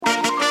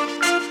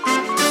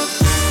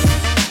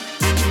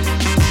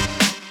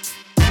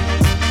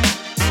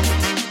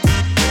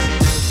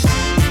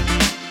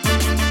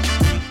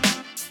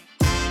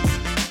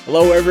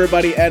Hello,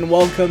 everybody, and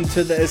welcome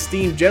to the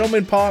Esteemed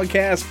Gentleman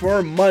Podcast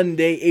for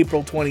Monday,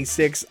 April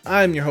 26th.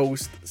 I'm your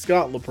host,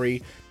 Scott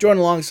Lepre. Join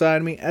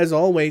alongside me, as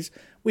always,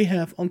 we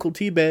have Uncle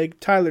Teabag,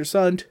 Tyler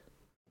Sund.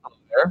 Hello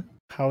there.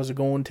 How's it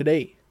going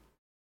today?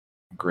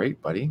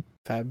 Great, buddy.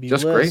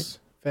 Fabulous. Just great.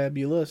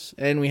 Fabulous.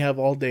 And we have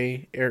all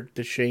day Eric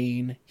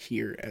Deshane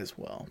here as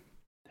well.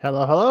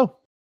 Hello, hello.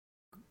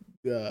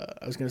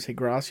 I was going to say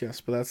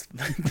gracias, but that's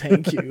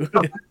thank you.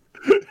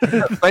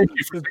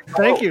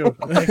 Thank you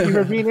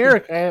for being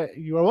Eric.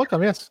 You are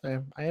welcome. Yes, I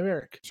am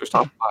Eric. Just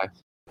stop by.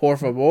 Por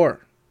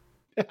favor.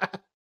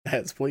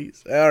 Yes,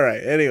 please. All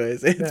right.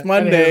 Anyways, it's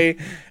Monday.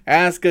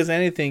 Ask us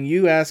anything.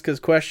 You ask us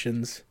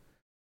questions.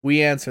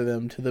 We answer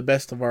them to the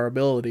best of our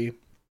ability.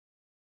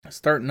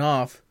 Starting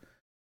off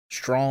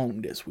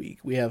strong this week,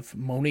 we have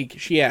Monique.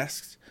 She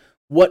asks,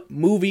 what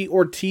movie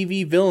or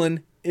TV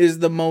villain is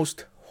the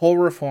most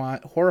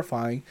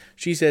horrifying?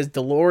 She says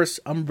Dolores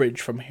Umbridge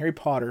from Harry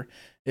Potter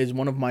is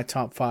one of my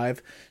top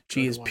 5.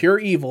 She is pure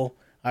evil.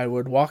 I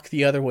would walk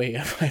the other way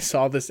if I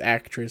saw this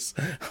actress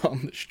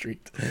on the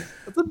street.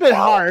 It's a bit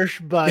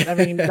harsh, but I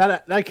mean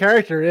that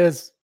character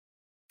is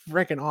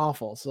freaking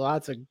awful. So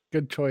that's a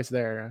good choice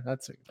there.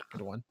 That's a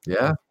good one.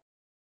 Yeah.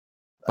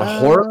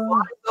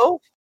 Horrifying though?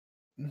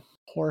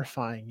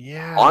 Horrifying,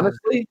 yeah.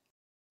 Honestly,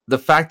 the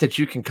fact that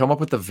you can come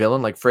up with a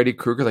villain like Freddy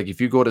Krueger, like if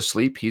you go to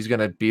sleep, he's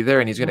gonna be there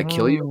and he's gonna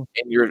kill you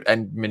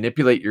and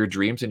manipulate your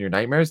dreams and your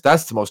nightmares.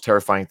 That's the most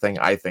terrifying thing,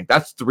 I think.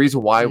 That's the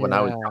reason why when I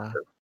was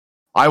younger,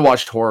 I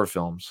watched horror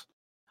films.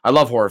 I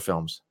love horror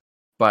films.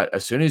 But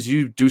as soon as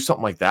you do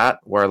something like that,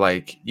 where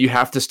like you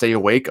have to stay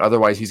awake,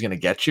 otherwise he's gonna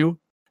get you,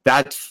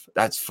 that's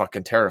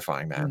fucking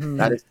terrifying, man. Mm-hmm.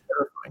 That is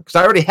terrifying. Because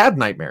I already had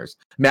nightmares.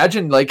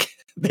 Imagine like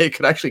they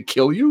could actually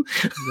kill you.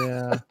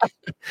 Yeah.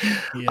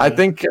 I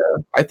think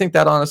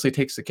that honestly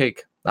takes the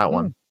cake. That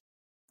one,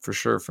 for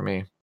sure, for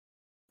me.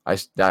 I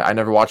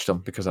never watched them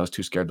because I was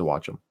too scared to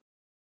watch them.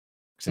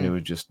 Because it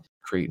would just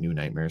create new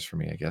nightmares for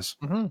me, I guess.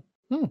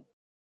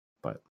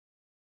 But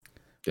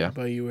yeah. How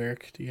about you,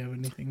 Eric? Do you have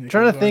anything? I'm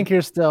trying to think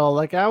here still.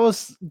 Like I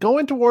was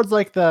going towards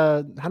like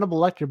the Hannibal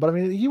Lecter, but I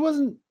mean he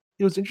wasn't.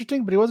 It was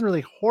interesting, but he wasn't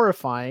really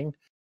horrifying.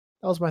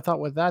 That was my thought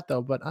with that,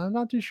 though. But I'm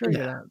not too sure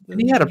yet. And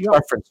he had a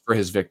preference for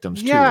his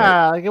victims, too.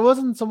 Yeah, right? Like it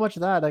wasn't so much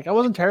that. Like I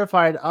wasn't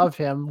terrified of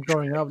him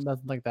growing up,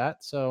 nothing like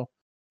that. So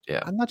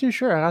yeah, I'm not too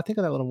sure. I gotta think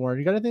of that a little more.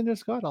 You got anything there,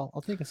 Scott?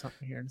 I'll think of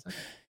something here in a second.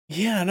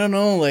 Yeah, I don't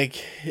know.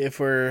 Like if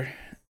we're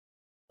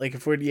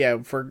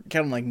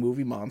counting like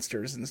movie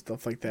monsters and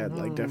stuff like that,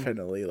 like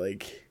definitely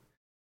like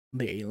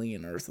the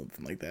Alien or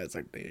something like that. It's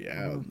like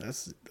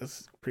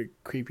that's pretty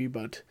creepy.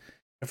 But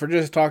if we're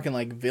just talking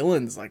like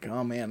villains, like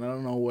oh man, I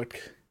don't know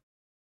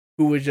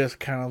who was just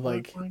kind of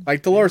like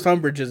Dolores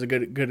Umbridge is a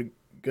good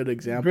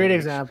example. Great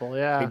example,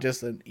 yeah. Like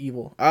just an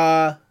evil.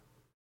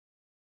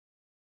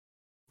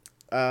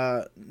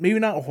 Maybe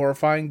not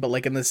horrifying, but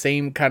like in the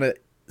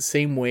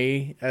same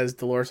way as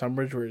Dolores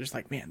Umbridge, we're just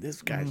like, man,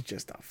 this guy's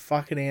just a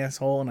fucking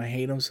asshole, and I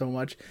hate him so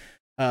much.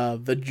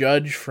 The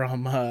judge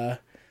from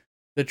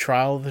the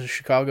trial of the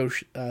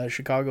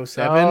Chicago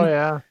 7. Oh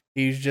yeah,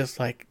 he's just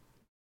a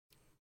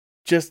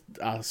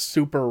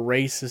super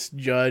racist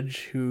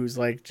judge who's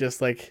like just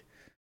like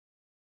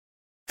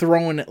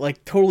throwing it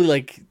like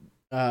totally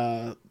what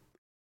am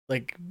I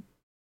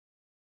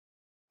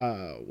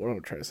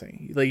trying to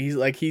say?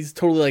 He's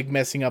totally like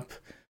messing up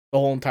the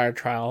whole entire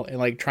trial and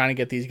like trying to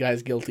get these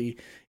guys guilty,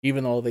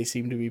 even though they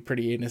seem to be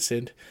pretty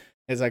innocent.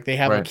 It's like they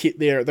have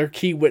their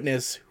key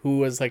witness who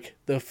was like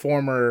the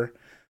former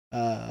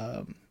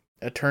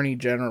attorney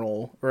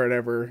general or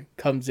whatever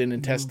comes in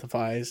and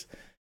testifies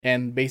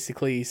and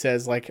basically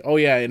says like, oh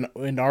yeah,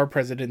 in our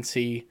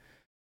presidency,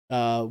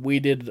 we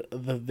did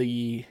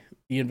the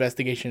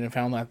investigation and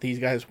found that these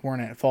guys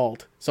weren't at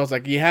fault. So it's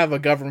like you have a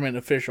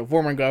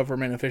former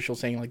government official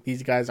saying like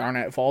these guys aren't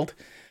at fault,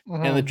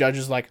 and the judge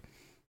is like,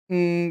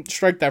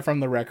 strike that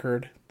from the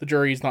record. The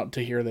jury's not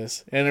to hear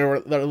this, and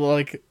they're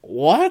like,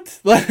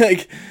 what?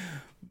 Like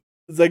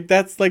it's like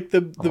that's like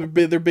their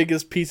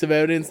biggest piece of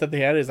evidence that they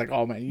had is like,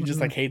 oh man, you just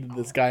like hated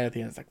this guy at the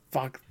end. It's like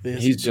fuck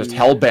this. He's just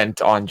hell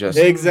bent on just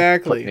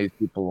exactly putting these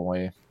people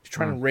away. He's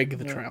trying to rig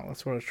the trial.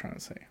 That's what I was trying to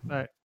say.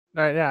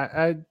 All right, yeah.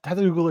 I had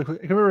to Google it. I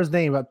can't remember his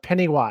name, but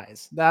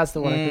Pennywise. That's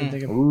the one I couldn't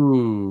think of.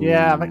 Ooh.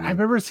 Yeah, like I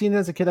remember seeing it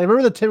as a kid. I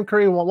remember the Tim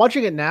Curry one.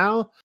 Watching it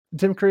now, the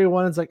Tim Curry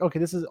one is like, okay,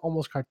 this is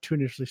almost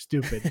cartoonishly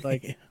stupid.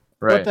 Like,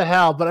 what the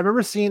hell? But I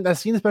remember seeing that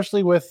scene,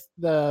 especially with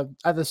at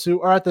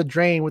the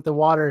drain with the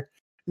water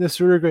in the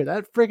sewer grate.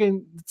 That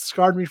freaking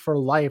scarred me for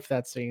life.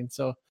 That scene.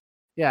 So,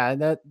 yeah,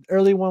 and that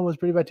early one was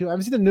pretty bad too. I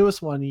haven't seen the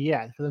newest one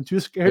yet because I'm too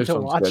scared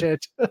to watch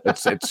it.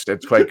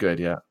 It's quite good,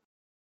 yeah.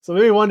 So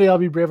maybe one day I'll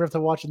be brave enough to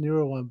watch a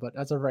newer one, but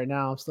as of right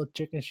now, I'm still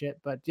chicken shit.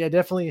 But yeah,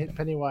 definitely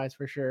Pennywise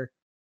for sure.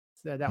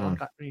 So that one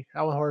got me.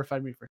 That one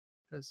horrified me for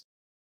sure.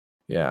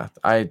 Yeah,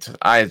 I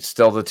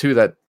still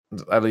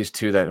at least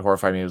two that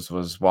horrified me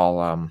was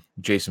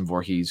Jason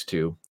Voorhees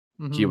too.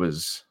 He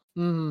was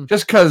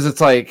just because it's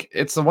like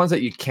it's the ones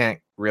that you can't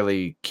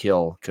really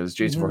kill because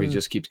Jason Voorhees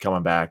just keeps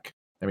coming back.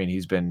 I mean,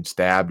 he's been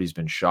stabbed, he's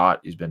been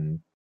shot, he's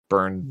been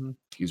burned,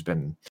 he's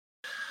been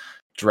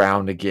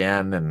drowned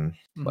again, and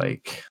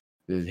like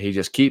he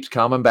just keeps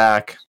coming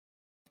back.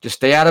 Just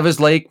stay out of his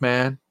lake,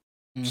 man.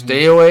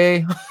 Stay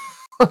away.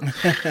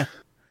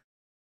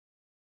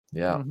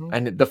 Yeah.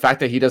 And the fact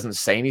that he doesn't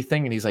say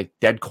anything and he's like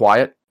dead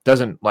quiet,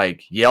 doesn't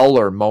like yell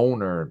or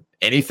moan or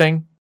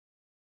anything.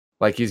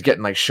 Like he's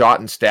getting like shot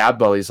and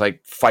stabbed while he's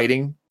like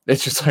fighting.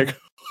 It's just like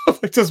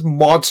this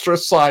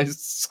monstrous sized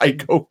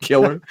psycho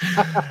killer.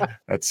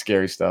 That's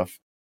scary stuff.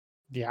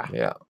 Yeah.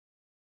 Yeah.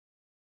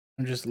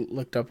 I just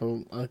looked up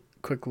a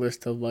quick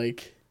list of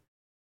like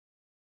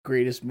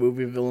greatest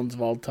movie villains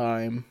of all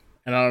time.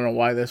 And I don't know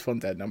why this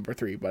one's at number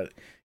 3, but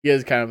he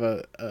is kind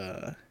of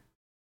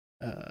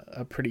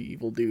a pretty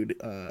evil dude.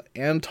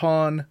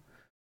 Anton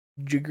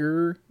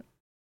Chigurh.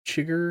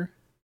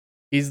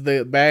 He's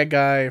the bad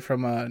guy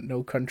from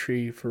No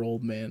Country for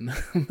Old Men.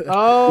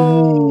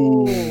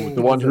 The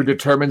one who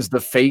determines the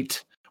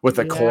fate with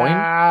a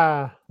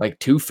coin, like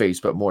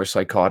Two-Face, but more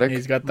psychotic.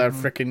 He's got that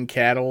freaking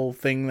cattle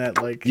thing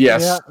that like.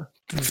 Yes.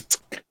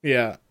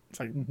 Yeah. It's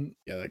like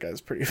yeah, that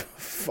guy's pretty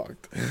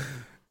fucked.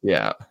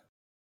 Yeah.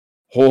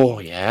 Oh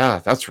yeah,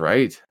 that's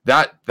right.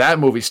 That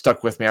movie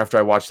stuck with me after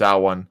I watched that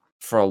one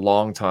for a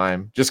long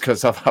time, just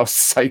because of how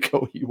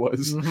psycho he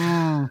was.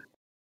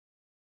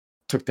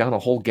 Took down a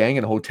whole gang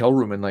in a hotel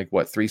room in like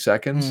what 3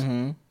 seconds.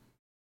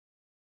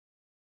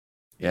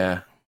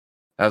 Yeah,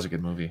 that was a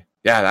good movie.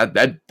 Yeah,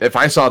 that if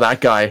I saw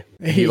that guy,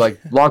 he like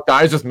locked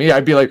eyes with me,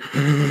 I'd be like,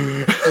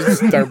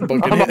 start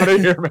booking I'm out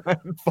of here, man.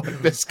 Fuck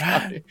this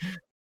guy.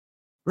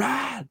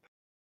 Rad.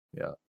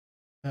 Yeah.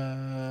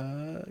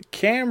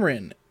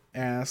 Cameron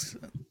asks,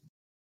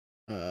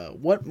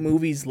 what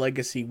movie's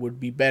legacy would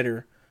be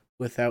better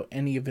without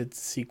any of its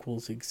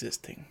sequels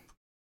existing?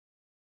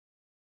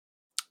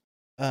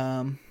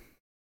 I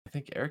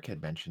think Eric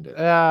had mentioned it.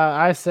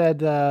 I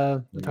said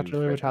we talked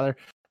earlier with Tyler.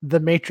 The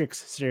Matrix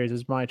series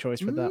is my choice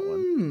for that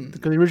one.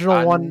 Because the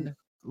original one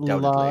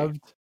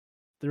loved.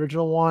 The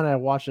original one, I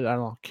watched it, I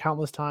don't know,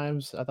 countless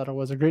times. I thought it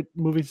was a great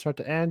movie start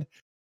to end.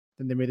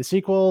 Then they made the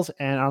sequels,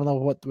 and I don't know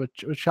what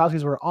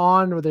Wachowskis were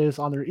on, whether it was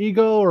on their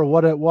ego or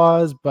what it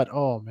was, but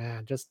oh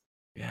man, just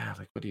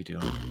like what are you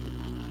doing?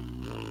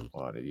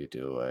 What are you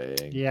doing?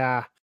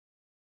 Yeah.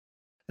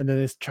 And then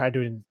they tried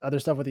doing other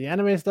stuff with the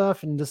anime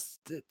stuff, and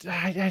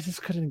I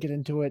just couldn't get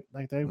into it.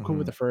 Like they were cool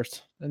with the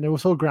first, and it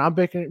was so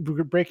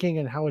groundbreaking,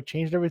 and how it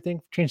changed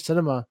everything, changed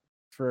cinema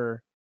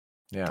for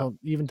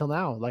even till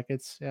now. Like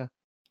it's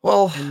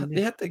Well,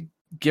 they had to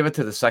give it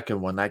to the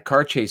second one. That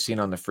car chase scene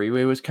on the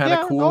freeway was kind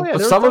of cool, but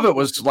some of it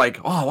was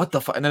like, oh, what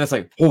the fuck, and then it's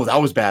like, oh, that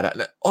was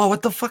bad. Oh,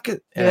 what the fuck? And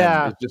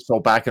it's just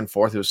so back and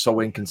forth. It was so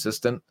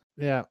inconsistent.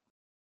 Yeah,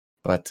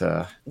 but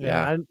The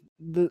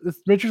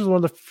Matrix was one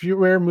of the few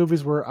rare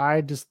movies where I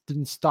just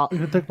didn't stop.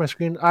 I took my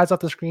eyes off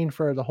the screen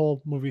for the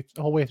whole movie,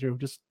 the whole way through.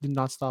 Just did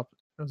not stop.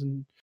 I was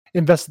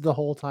invested the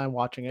whole time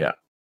watching it.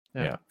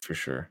 Yeah, for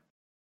sure.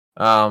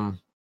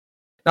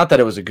 Not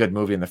that it was a good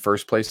movie in the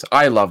first place.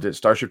 I loved it.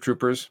 Starship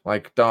Troopers.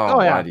 Like,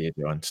 why are you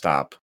doing?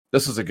 Stop.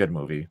 This is a good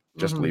movie.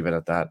 Just leave it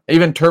at that.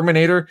 Even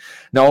Terminator.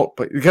 No,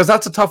 but because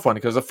that's a tough one.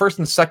 Because the first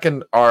and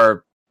second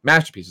are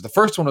masterpieces. The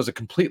first one was a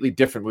completely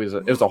different movie.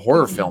 It was a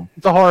horror film.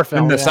 It's a horror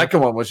film. And the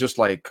second one was just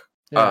like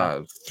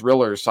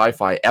thriller,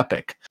 sci-fi,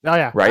 epic. Oh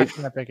yeah, right.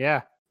 Epic,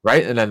 yeah.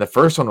 Right, and then the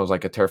first one was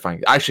like a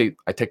terrifying. Actually,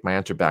 I take my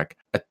answer back.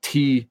 A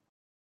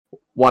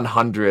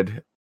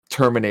T-100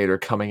 Terminator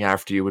coming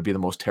after you would be the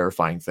most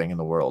terrifying thing in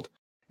the world.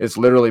 It's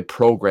literally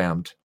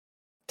programmed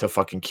to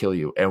fucking kill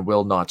you and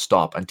will not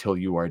stop until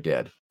you are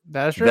dead.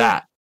 That is true.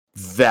 That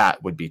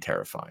would be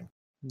terrifying.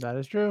 That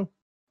is true.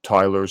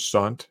 Tyler's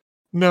son.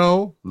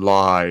 No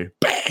lie.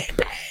 Bang,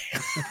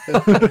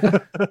 bang.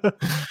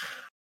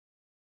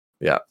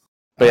 Yeah.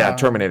 But yeah,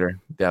 Terminator.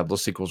 Yeah,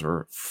 those sequels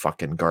were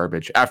fucking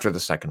garbage. After the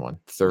second one.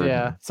 Third.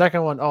 Yeah.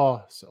 Second one.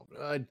 Oh, so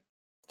good.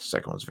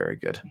 Second one's very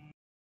good.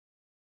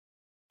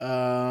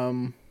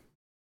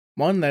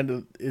 One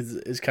that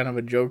is kind of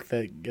a joke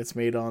that gets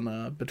made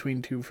on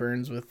Between Two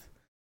Ferns with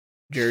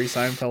Jerry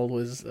Seinfeld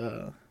was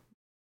the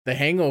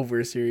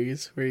Hangover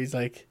series, where he's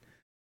like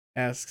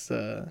asks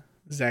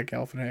Zach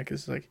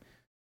Galifianakis like,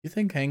 you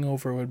think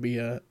Hangover would be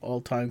a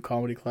all-time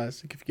comedy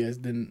classic if you guys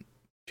didn't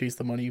chase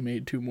the money you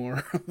made 2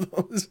 more of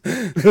those?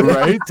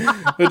 Right?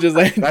 Which is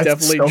like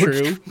definitely so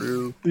true.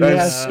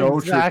 That's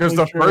so true. Because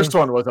the first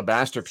one was a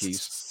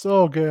masterpiece.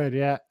 So good,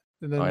 yeah.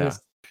 And then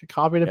just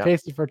copied and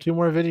pasted for 2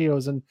 more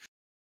videos, and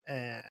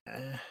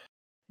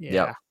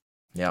Yep.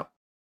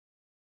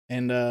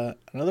 And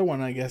another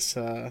one, I guess,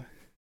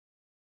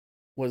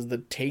 was the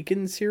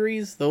Taken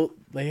series. Though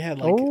they had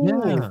like,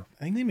 I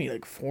think they made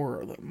like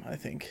 4 of them. I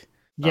think.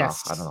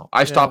 Yes. I don't know.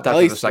 I stopped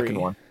after the second 3.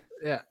 one.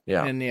 Yeah.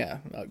 And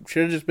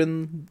should have just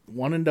been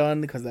one and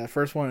done, because that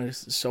first one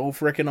is so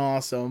freaking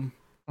awesome.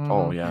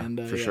 Oh yeah,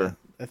 and, for sure.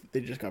 They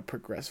just got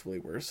progressively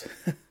worse.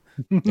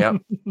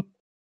 Yep.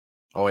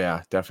 Oh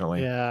yeah,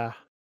 definitely. Yeah.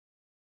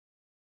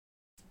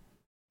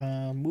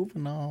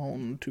 Moving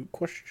on to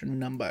question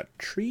number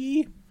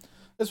 3.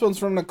 This one's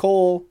from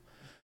Nicole.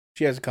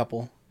 She has a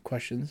couple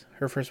questions.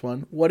 Her first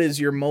one: what is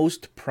your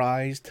most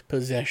prized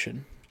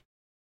possession?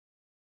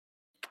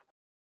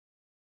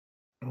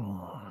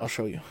 I'll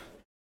show you.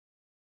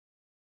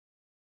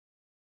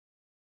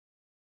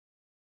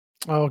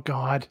 Oh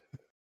God.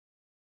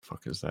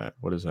 Fuck is that?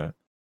 What is that?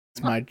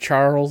 It's my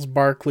Charles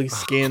Barkley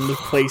skinned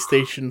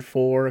PlayStation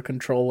 4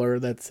 controller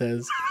that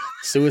says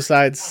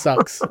 "Suicide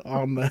sucks"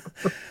 on the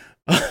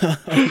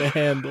on the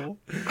handle.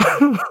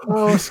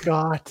 Oh,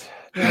 Scott.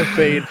 I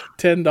paid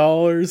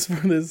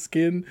 $10 for this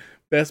skin.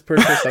 Best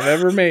purchase I've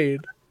ever made.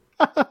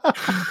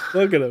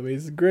 Look at him.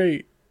 He's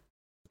great.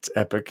 It's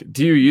epic.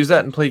 Do you use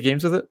that and play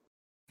games with it?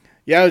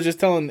 Yeah, I was just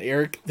telling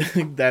Eric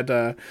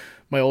that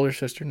my older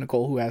sister,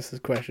 Nicole, who asked this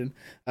question,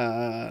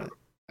 I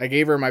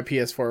gave her my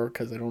PS4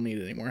 because I don't need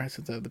it anymore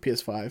since I have the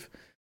PS5.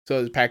 So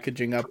I was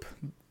packaging up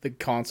the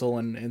console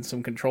and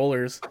some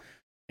controllers.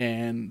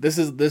 And this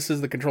is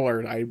the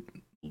controller I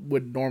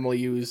would normally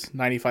use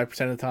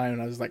 95% of the time.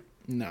 And I was like,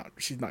 no,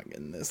 she's not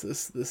getting this.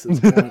 This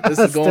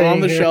is going on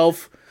the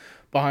shelf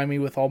behind me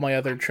with all my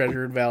other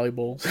treasured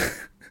valuables.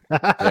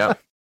 Yeah.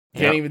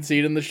 Can't even see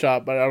it in the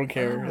shop, but I don't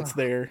care. It's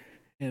there.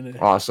 And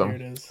awesome. There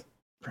it is.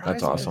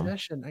 That's awesome.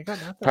 Possession. I got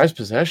nothing. Prized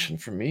possession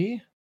for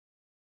me?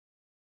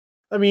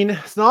 I mean,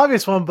 it's an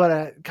obvious one, but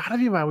it gotta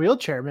be my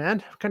wheelchair,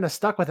 man. I'm kind of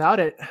stuck without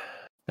it.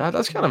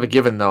 That's kind of a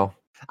given, though.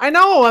 I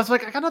know. I was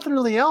like, I got nothing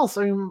really else.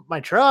 I mean,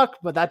 my truck,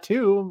 but that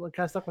too. I'm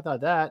kind of stuck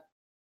without that.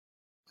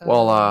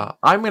 Well,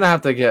 I'm gonna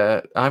have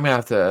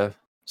to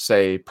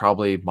say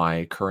probably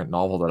my current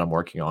novel that I'm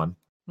working on.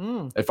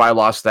 If I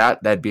lost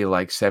that, that'd be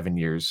like 7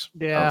 years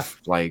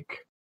of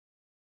like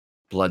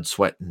blood,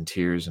 sweat, and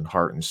tears, and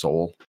heart and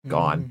soul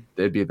gone.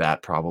 It'd be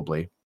that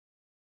probably.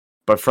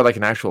 But for like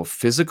an actual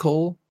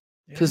physical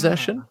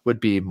possession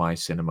would be my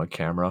cinema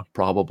camera,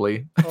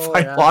 probably. If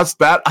I lost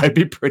that, I'd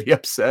be pretty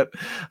upset,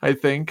 I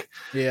think.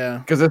 Yeah.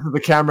 Because this is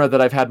the camera that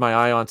I've had my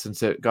eye on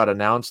since it got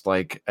announced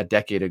like a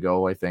decade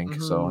ago, I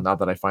think. So now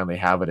that I finally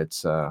have it,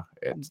 it's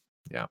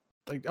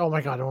like, oh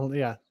my God, I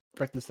don't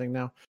break this thing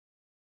now.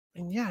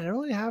 And I don't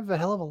really have a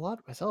hell of a lot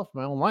myself in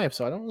my own life,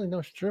 so I don't really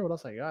know sure what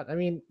else I got. I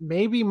mean,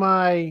 maybe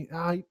my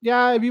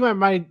it'd be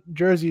my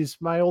jerseys,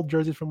 my old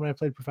jerseys from when I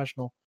played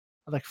professional.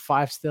 I have like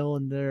 5 still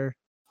in there.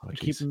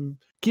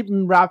 Keep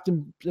them wrapped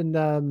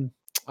in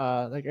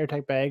like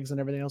airtight bags and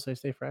everything else, so they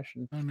stay fresh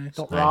and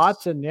don't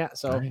rot. And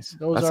those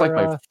that's are like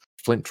my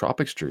Flint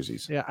Tropics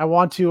jerseys. Yeah, I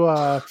want to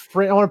I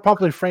want to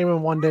probably frame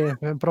them one day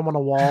and put them on a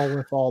wall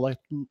with all like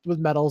with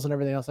medals and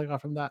everything else I got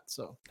from that.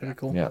 So very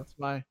cool. Yeah, that's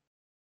my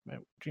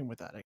dream with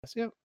that, I guess.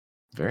 Yep.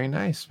 Very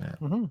nice,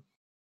 man.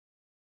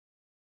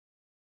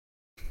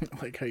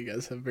 I like how you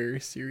guys have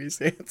very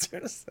serious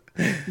answers.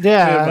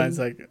 Yeah, mine's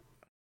like,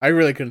 I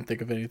really couldn't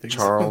think of anything.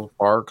 Charles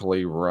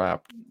Barkley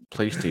wrapped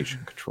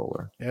PlayStation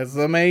controller. That's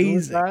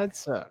amazing. That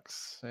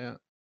sucks. Yeah.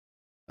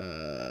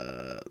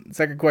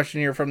 Second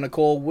question here from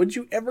Nicole: would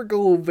you ever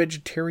go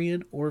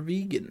vegetarian or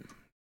vegan?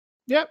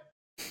 Yep.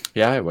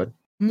 Yeah, I would.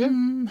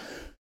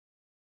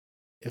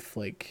 If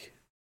like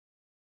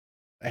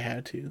I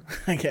had to,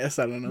 I guess.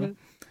 I don't know.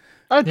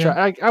 I'd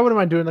try. I wouldn't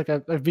mind doing like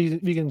a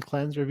vegan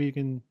cleanse or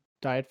vegan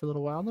diet for a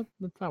little while.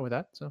 I'm fine with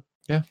that. So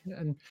yeah.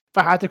 And if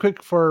I had to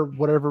quit for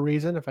whatever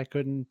reason, if I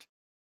couldn't,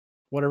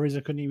 whatever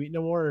reason, couldn't eat meat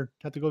no more, or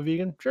have to go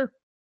vegan, sure.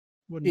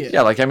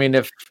 Yeah, like I mean,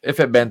 if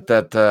it meant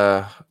that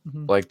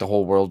like the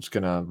whole world's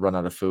gonna run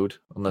out of food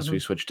unless we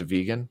switch to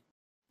vegan,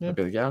 I'd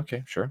be like, yeah,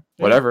 okay, sure,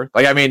 whatever.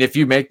 Like I mean, if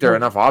you make there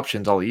enough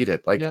options, I'll eat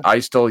it. Like I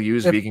still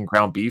use vegan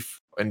ground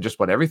beef and just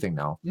about everything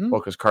now.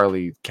 Well, because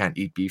Carly can't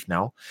eat beef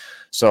now,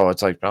 so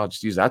it's like I'll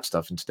just use that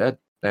stuff instead.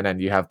 And then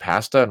you have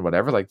pasta and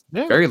whatever, like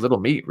very little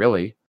meat,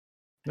 really.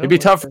 It'd be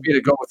tough for me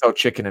to go without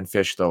chicken and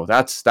fish, though.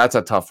 That's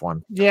a tough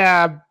one.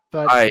 Yeah,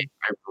 but I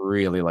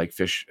really like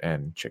fish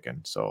and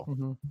chicken.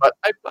 So, but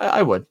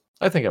I would.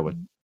 I think I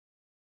would.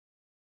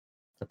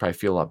 I'd probably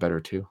feel a lot better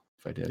too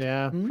if I did.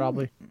 Yeah,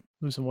 probably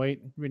lose some weight.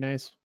 It'd be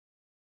nice.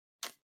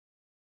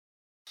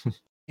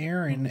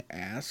 Aaron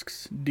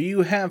asks, "Do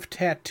you have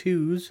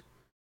tattoos?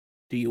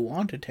 Do you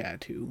want a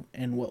tattoo?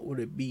 And what would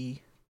it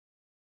be?"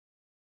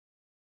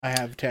 I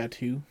have a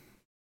tattoo.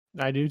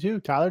 I do too.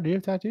 Tyler, do you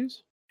have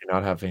tattoos? Do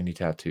not have any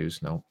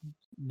tattoos. No.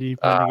 Do you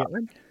plan to get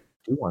one? I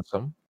do want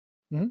some.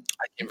 I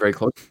came very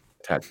close to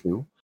a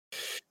tattoo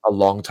a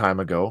long time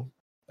ago.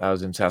 I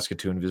was in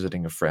Saskatoon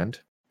visiting a friend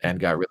and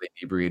got really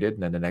inebriated.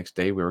 And then the next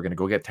day we were going to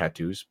go get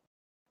tattoos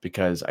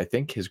because I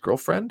think his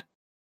girlfriend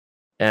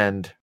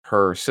and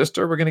her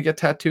sister were going to get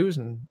tattoos.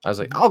 And I was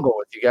like, I'll go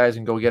with you guys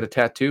and go get a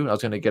tattoo. I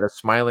was going to get a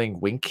smiling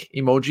wink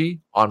emoji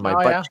on my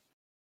butt.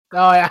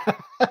 Oh, yeah.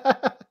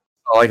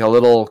 Like a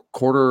little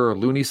quarter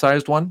loony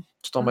sized one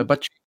just on my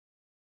butt cheek.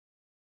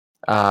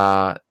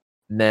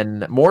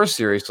 Then more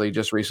seriously,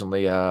 just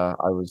recently, I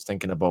was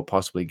thinking about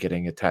possibly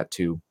getting a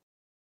tattoo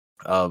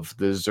of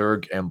the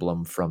Zerg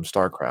emblem from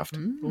StarCraft.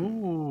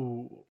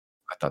 Ooh.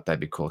 I thought that'd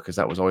be cool because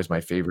that was always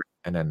my favorite.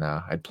 And then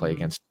I'd play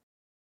against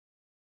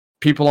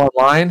people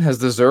online as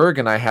the Zerg,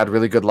 and I had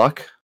really good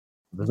luck.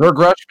 The Zerg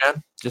Rush,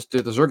 man. Just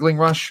do the Zergling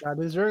Rush.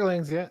 The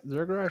Zerglings, yeah.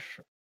 Zerg Rush.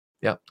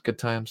 Yeah, good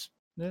times.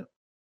 Yeah.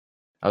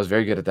 I was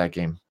very good at that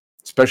game,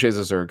 especially as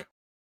a Zerg.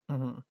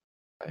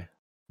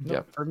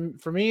 Yeah.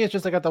 For me, it's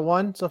just I got the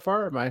one so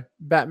far. My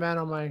Batman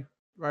on my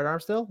right arm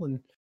still,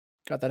 and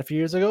Got that a few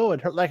years ago.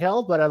 It hurt like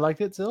hell, but I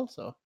liked it still.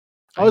 So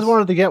I always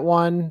wanted to get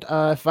one.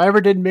 If I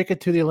ever did make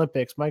it to the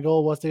Olympics, my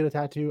goal was to get a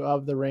tattoo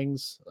of the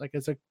rings. Like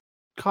it's a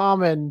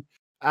common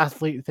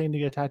athlete thing to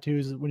get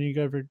tattoos when you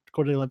go to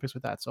the Olympics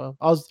with that. So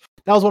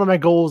that was one of my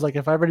goals. Like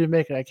if I ever do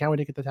make it, I can't wait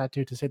to get the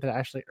tattoo to say that I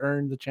actually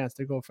earned the chance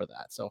to go for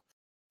that. So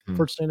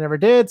fortunately, I never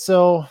did.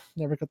 So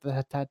never got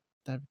the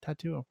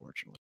tattoo,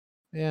 unfortunately.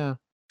 Yeah,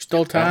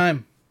 still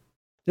time.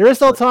 There is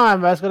still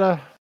time. I was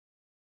gonna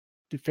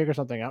figure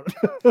something out.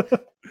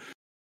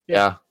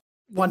 Yeah.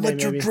 One day,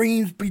 let your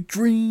dreams be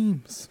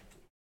dreams.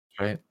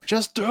 Right.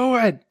 Just do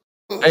it.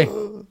 Hey,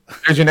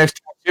 there's your next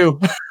tattoo.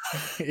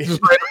 Just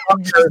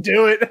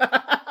do it.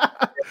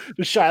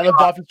 Just Shia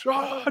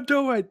LaBeouf.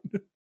 Do it.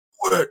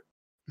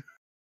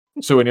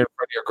 So when you're in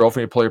front of your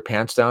girlfriend, you pull your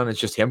pants down. It's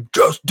just him.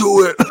 Just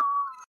do it.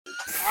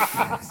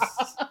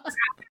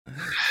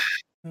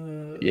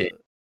 Yeah.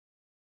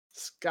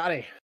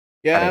 Scotty.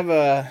 Yeah, I have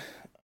a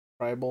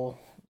tribal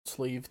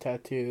sleeve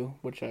tattoo,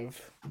 which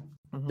I've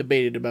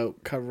debated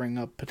about covering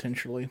up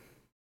potentially.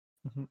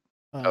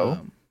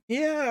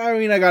 Yeah, I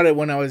mean, I got it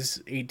when I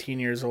was 18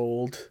 years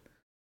old,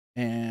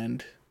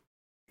 and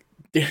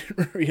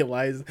didn't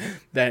realize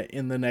that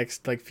in the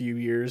next like few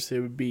years it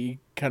would be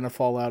kind of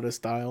fall out of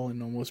style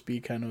and almost be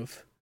kind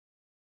of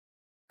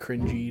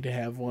cringy to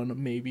have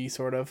one, maybe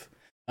sort of.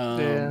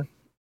 Yeah.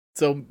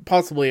 So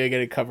possibly I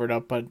get it covered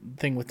up, but the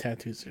thing with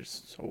tattoos, they're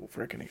so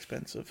freaking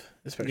expensive,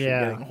 especially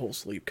getting a whole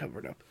sleeve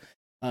covered up.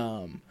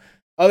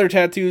 Other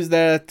tattoos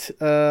that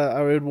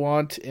I would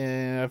want,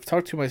 and I've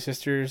talked to my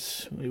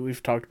sisters,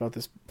 we've talked about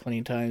this plenty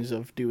of times,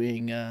 of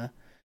doing,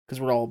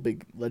 because we're all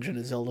big Legend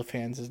of Zelda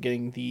fans, is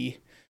getting the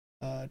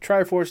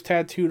Triforce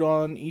tattooed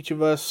on each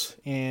of us,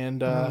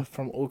 and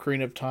from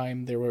Ocarina of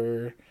Time, there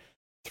were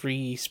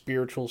 3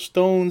 spiritual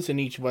stones, and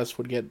each of us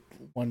would get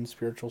 1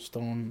 spiritual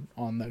stone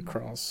on the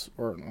cross,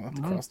 or not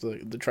the cross,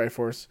 the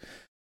Triforce.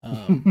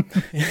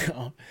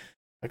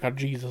 I got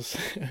Jesus.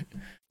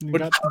 You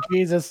got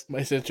Jesus.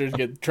 My sisters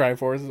get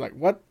Triforce. It's like,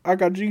 what? I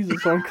got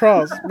Jesus on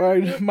cross.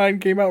 Mine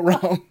came out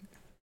wrong.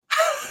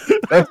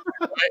 And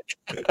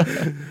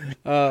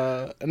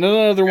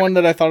another one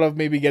that I thought of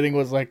maybe getting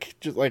was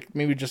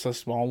maybe just a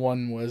small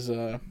one was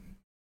the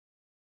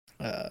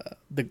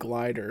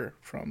glider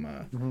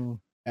from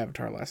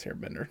Avatar: Last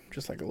Airbender.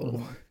 Just like a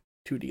little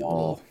 2D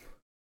little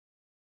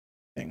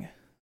thing.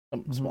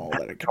 Something small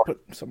that I could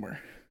put somewhere.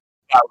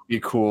 That would be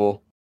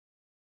cool.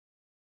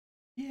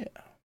 Yeah.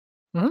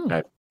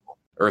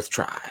 Earth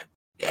Tribe.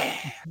 Yeah.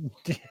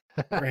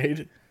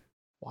 Right?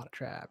 Water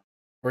Tribe.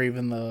 Or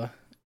even the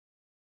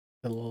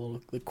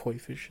koi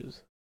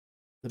fishes.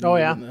 In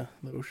the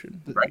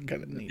ocean. Right.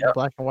 Kind of neat. Yeah.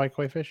 Black and white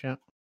koi fish, yeah.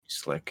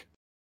 Slick.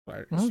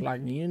 It's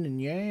like yin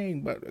and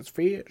yang, but it's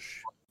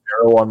fish.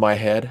 Arrow on my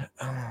head.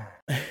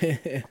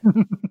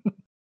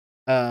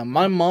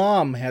 My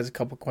mom has a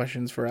couple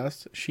questions for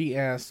us. She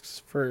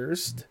asks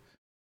first,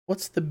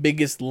 what's the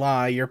biggest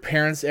lie your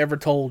parents ever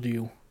told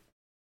you?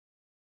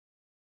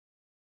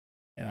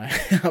 And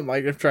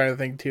I'm trying to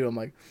think too. I'm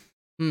like,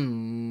 I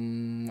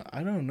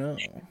don't know.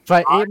 If I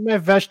ate my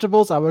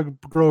vegetables, I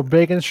would grow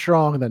big and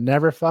strong. That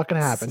never fucking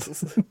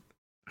happened.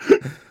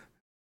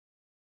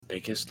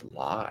 Biggest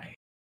lie.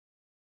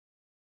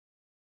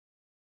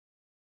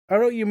 I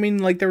don't. You mean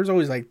like there was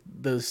always like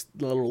those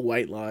little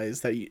white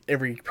lies that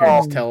every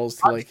parent tells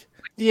to like.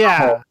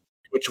 Yeah.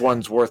 Which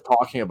one's worth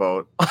talking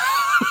about?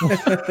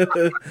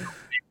 How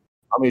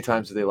many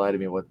times did they lie to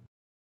me? What?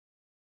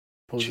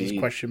 Pose this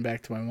question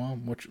back to my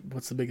mom.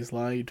 What's the biggest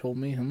lie you told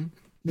me?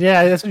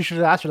 Yeah, that's what you should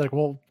have asked her. Like,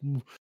 well,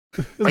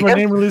 is my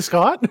name really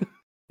Scott?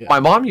 Yeah.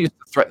 My mom used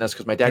to threaten us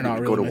because my dad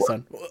didn't go to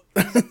work.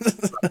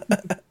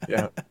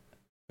 Yeah.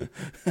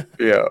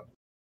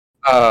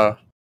 Yeah.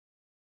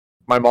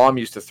 My mom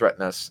used to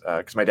threaten us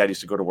because my dad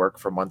used to go to work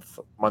for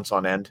months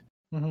on end.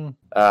 If we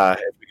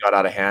got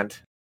out of hand,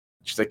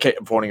 she's like,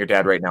 "I'm phoning your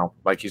dad right now.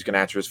 Like he's gonna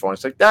answer his phone."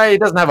 It's like, "Nah, he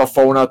doesn't have a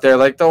phone out there.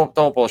 Like, don't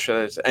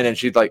bullshit." And then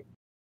she'd like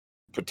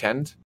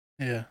pretend,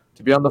 to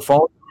be on the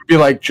phone. We'd be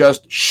like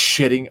just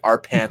shitting our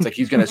pants. Like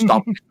he's gonna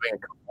stop and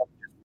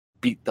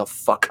beat the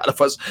fuck out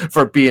of us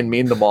for being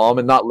mean to mom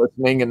and not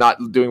listening and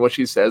not doing what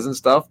she says and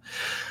stuff.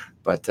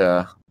 But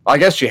I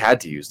guess she had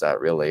to use that.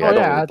 Really, I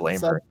don't really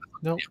blame her.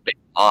 No. Big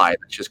lie.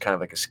 It's just kind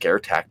of like a scare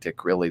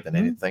tactic, really, than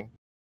anything.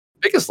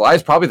 Biggest lie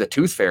is probably the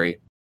tooth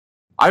fairy.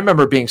 I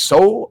remember being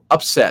so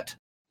upset.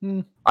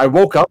 I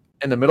woke up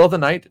in the middle of the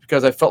night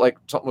because I felt like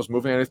something was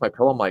moving underneath my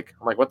pillow. I'm like,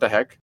 what the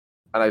heck?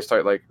 And I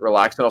start like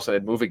relaxing. All of a sudden,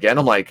 it'd move again.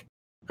 I'm like,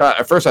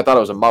 at first I thought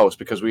it was a mouse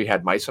because we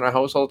had mice in our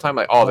house all the time.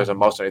 Like, oh, there's a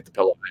mouse underneath the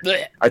pillow.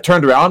 I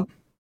turned around,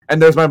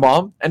 and there's my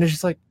mom, and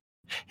she's like,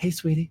 "Hey,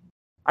 sweetie,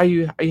 are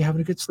you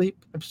having a good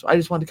sleep? I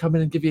just wanted to come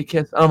in and give you a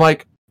kiss." And I'm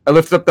like, I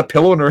lifted up the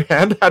pillow in her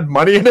hand, had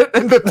money in it,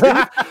 and the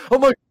teeth.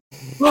 I'm like,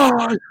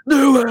 I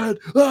knew it.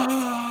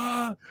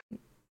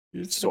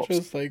 You're such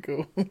a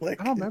psycho.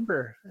 Like, I don't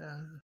remember.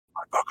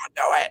 I fucking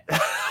know it.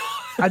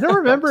 I don't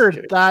remember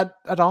that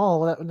at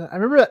all. I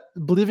remember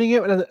believing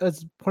it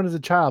as a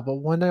child, but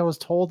when I was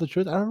told the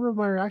truth, I don't remember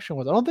what my reaction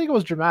was. I don't think it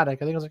was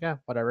dramatic. I think I was like, yeah,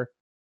 whatever.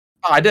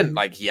 I didn't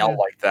like yell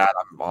like that.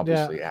 I'm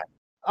obviously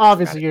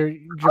obviously your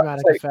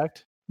dramatic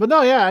effect. But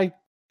no,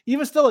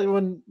 even still,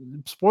 when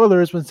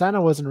spoilers, when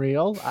Santa wasn't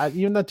real,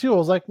 even that too, I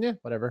was like, yeah,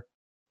 whatever.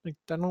 Like,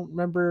 I don't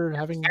remember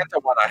having Santa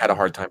one. I had a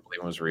hard time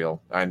believing was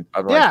real. I'm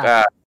like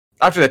that.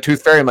 After the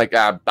Tooth Fairy, I'm like,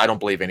 I don't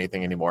believe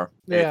anything anymore.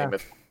 Anything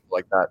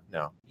like that.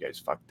 No, you guys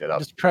fucked it up.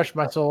 Just crushed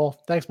my soul.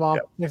 Thanks, Mom.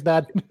 Thanks,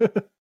 Dad.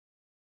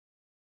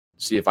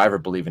 See if I ever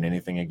believe in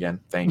anything again.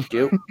 Thank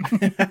you.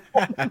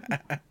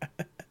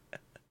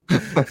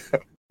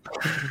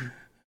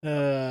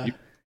 I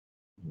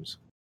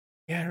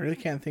really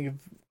can't think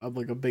of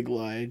like a big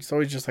lie. It's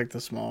always just like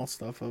the small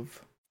stuff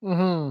of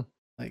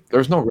like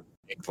there's no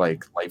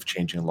like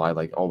life-changing lie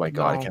like, oh my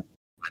god, I can't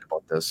lie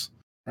about this.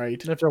 Right.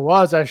 And if there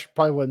was, I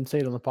probably wouldn't say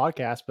it on the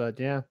podcast, but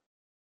yeah.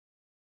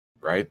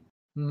 Right?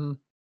 Mm-hmm.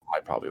 I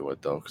probably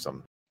would though, because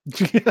I'm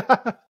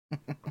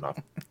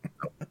not.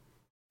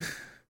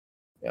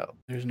 Yeah.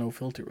 There's no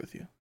filter with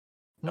you.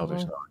 No,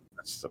 there's not.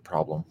 That's the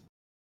problem.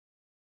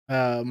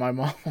 My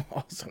mom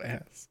also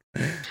asked,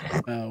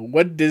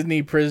 what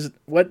Disney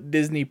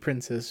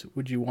princess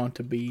would you want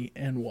to be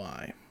and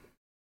why?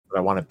 Would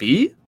I want to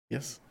be?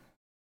 Yes.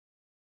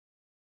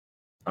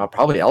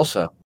 Probably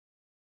Elsa.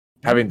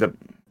 Having the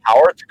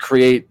power to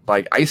create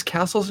like ice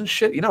castles and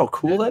shit. You know how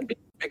cool that'd be?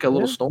 Make a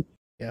little snow.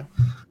 Yeah.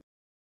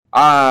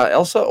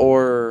 Elsa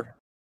or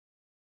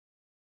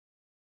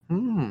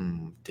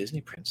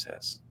Disney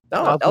princess.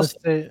 No,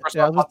 Elsa.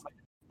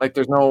 Like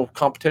there's no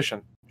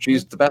competition.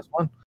 She's the best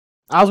one.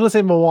 I was gonna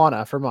say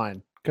Moana for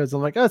mine because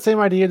I'm like, same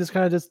idea. Just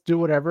kind of just do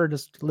whatever.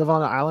 Just live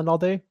on an island all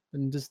day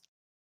and just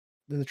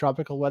in the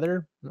tropical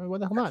weather.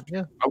 What the hell not?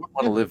 Yeah. I wouldn't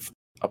want to live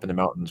up in the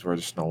mountains where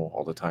there's snow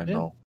all the time.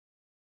 Yeah.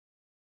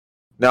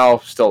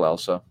 No, still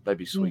Elsa. That'd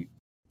be sweet.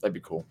 That'd be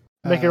cool.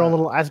 Make your own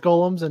little ice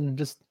golems and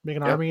just make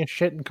an army and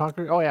shit and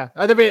conquer. Oh yeah,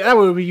 that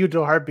would be you to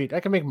a heartbeat. I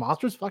can make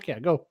monsters. Fuck yeah,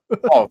 go.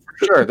 Oh,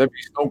 for sure. There'd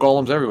be snow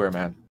golems everywhere,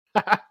 man.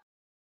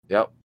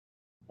 Yep.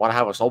 Want to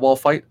have a snowball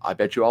fight? I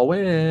bet you I'll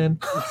win.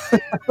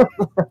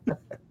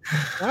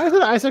 Why is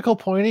it icicle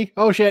pointy?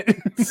 Oh shit.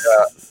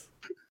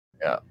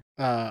 Yeah.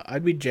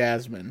 I'd be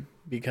Jasmine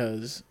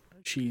because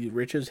she's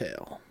rich as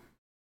hell.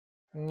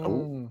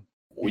 Oh,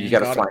 you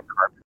got a flying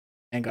car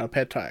and got a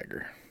pet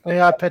tiger. Oh,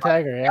 yeah, pet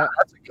tiger. Yeah,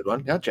 that's a good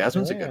one. Yeah,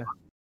 Jasmine's a good one.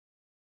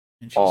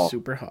 And she's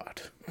super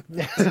hot.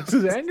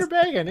 And you're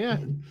begging, yeah.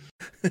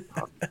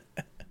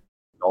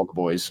 All the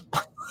boys.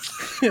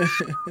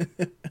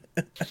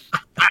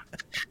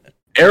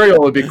 Ariel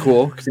would be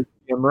cool because she's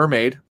a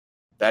mermaid.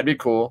 That'd be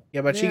cool.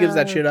 Yeah, but she gives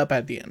that shit up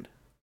at the end.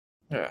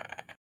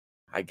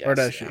 I guess. Or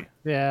does she?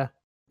 Yeah.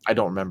 I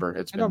don't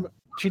remember.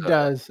 She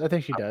does. I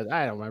think she does.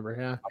 I don't remember.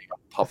 Yeah. I got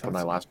puffed when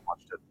I last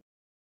watched it.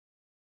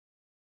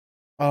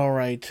 All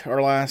right.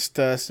 Our last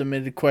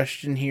submitted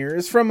question here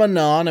is from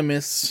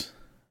Anonymous.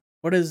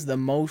 What is the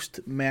most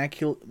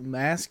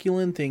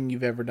masculine thing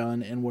you've ever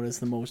done, and what is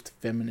the most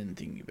feminine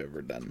thing you've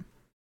ever done?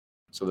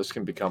 So this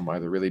can become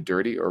either really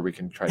dirty, or we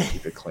can try to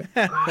keep it clean.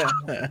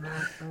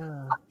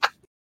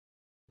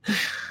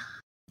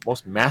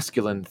 Most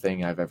masculine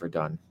thing I've ever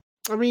done.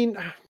 I mean,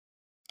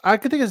 I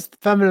could think it's the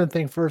feminine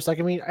thing first. Like,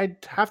 I mean, I'd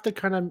have to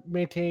kind of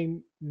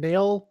maintain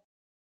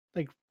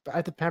I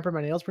have to pamper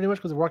my nails pretty much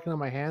because working on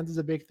my hands is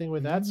a big thing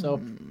with that. So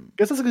I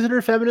guess that's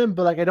considered feminine,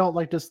 but like I don't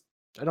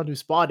do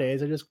spa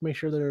days. I just make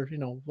sure they're,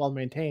 well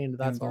maintained.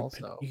 That's all.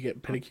 So you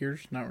get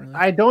pedicures? Not really.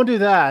 I don't do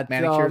that.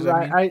 Manicures.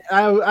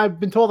 I've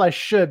been told I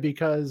should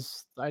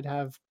because I'd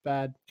have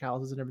bad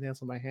calluses and everything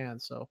else on my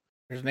hands. So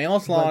there's a nail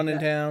salon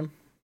in town.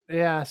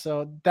 Yeah,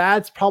 so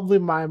that's probably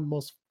my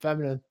most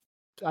feminine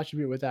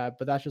attribute with that.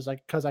 But that's just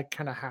like because I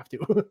kind of have to.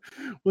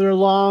 When they're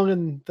long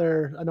and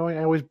they're annoying,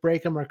 I always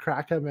break them or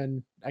crack them,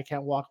 and I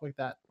can't walk like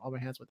that on my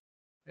hands with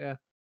them. Yeah.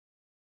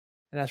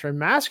 And as for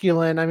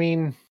masculine, I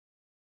mean,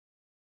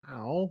 I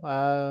don't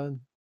know.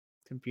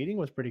 Competing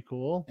was pretty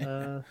cool.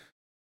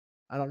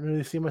 I don't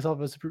really see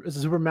myself as a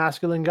super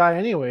masculine guy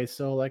anyway.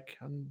 So like,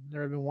 I've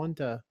never been one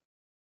to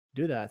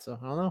do that. So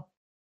I don't know.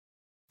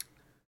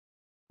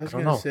 I was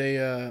gonna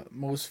say,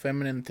 most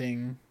feminine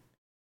thing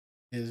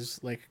is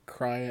like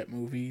cry at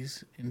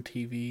movies and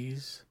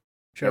TVs,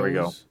 shows, there we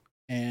go,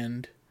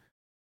 and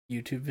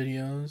YouTube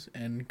videos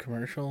and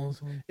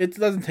commercials. It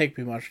doesn't take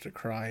me much to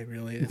cry,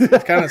 really.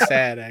 It's kind of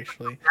sad,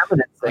 actually.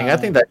 I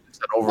think that's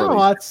an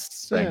overly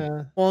thing.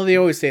 Yeah. Well, they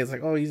always say it's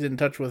like, oh, he's in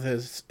touch with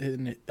his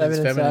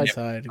feminine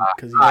side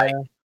because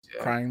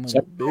he's crying like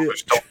a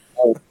bitch.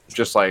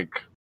 Just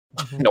like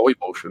no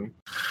emotion.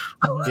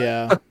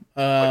 Yeah.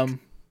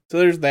 So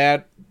there's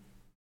that.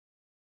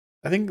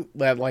 I think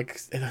that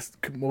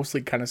it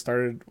mostly kind of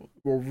started,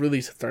 or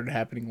really started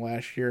happening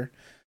last year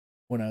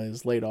when I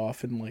was laid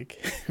off and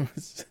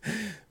was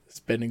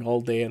spending all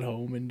day at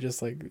home and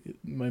just like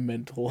my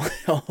mental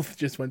health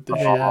just went to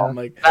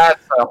shit.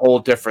 That's a whole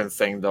different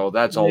thing though.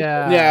 That's all.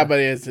 Yeah, but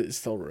it's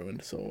still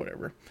ruined. So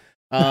whatever.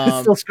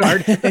 Still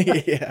scarred.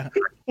 Yeah.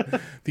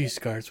 These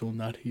scars will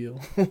not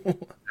heal.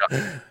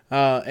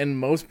 And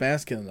most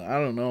masculine, I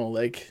don't know,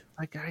 like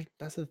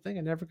that's the thing.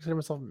 I never consider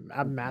myself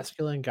a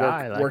masculine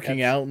guy.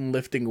 Working out and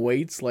lifting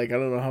weights. Like I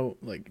don't know how.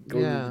 Like go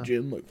to the Yeah.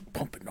 gym, like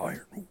pumping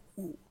iron.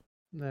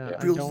 Yeah,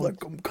 I Feels don't.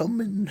 like I'm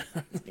coming.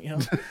 You know,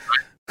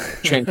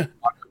 Chain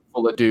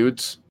full of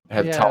dudes.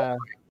 Had Yeah.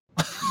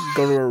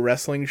 go to a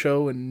wrestling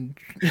show and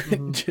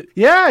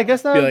Yeah, I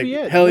guess that be would like, be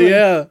it. hell Really.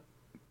 yeah.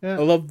 Yeah.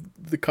 I love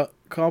the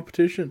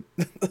competition.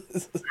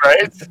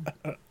 right.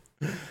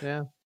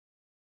 Yeah.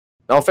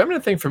 No,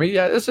 feminine thing for me,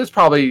 yeah, this is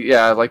probably,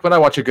 yeah, like when I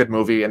watch a good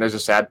movie and there's a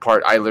sad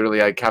part, I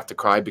have to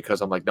cry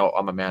because I'm like, no,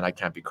 I'm a man, I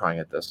can't be crying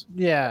at this.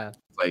 Yeah.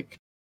 Like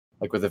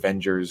with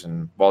Avengers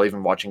and while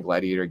even watching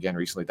Gladiator again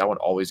recently, that one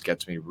always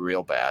gets me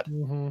real bad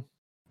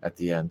at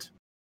the end.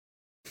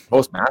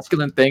 Most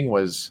masculine thing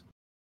was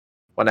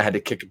when I had to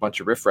kick a bunch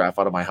of riffraff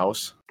out of my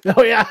house.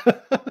 Oh yeah.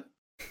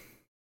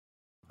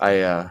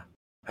 I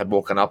had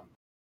woken up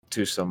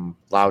to some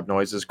loud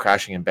noises,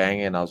 crashing and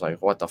banging, and I was like,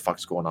 what the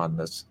fuck's going on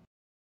in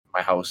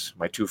my house?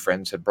 My two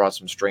friends had brought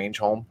some strange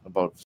home,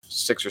 about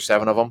 6 or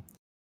 7 of them.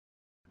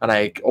 And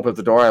I opened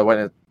the door, I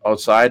went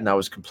outside, and I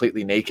was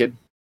completely naked.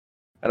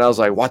 And I was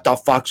like, what the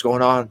fuck's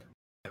going on?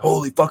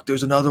 Holy fuck,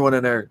 there's another one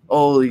in there.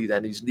 Holy,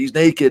 and he's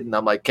naked. And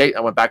I'm like, Kate,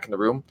 I went back in the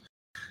room.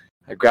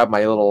 I grabbed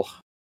my little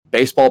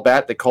baseball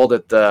bat. They called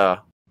it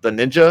the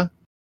ninja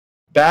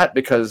bat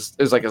because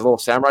there's like a little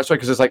samurai sword.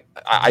 Because it's like,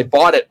 I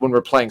bought it when we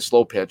were playing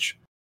slow pitch.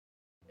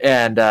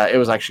 And it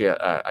was actually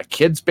a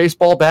kid's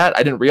baseball bat.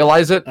 I didn't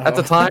realize it at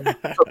the time.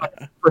 So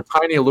a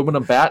tiny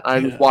aluminum bat. And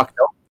I just walked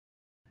out.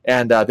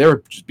 And they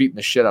were just beating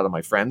the shit out of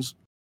my friends.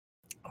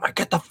 I'm like,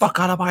 get the fuck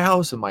out of my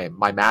house. And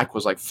my Mac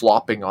was like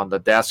flopping on the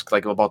desk,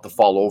 like about to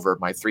fall over.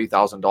 My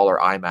 $3,000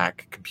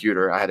 iMac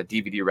computer. I had a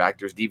DVD rack.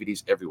 There's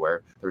DVDs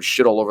everywhere. There was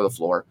shit all over the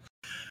floor.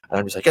 And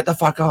I'm just like, get the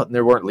fuck out. And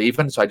they weren't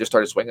leaving. So I just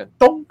started swinging.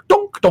 Donk,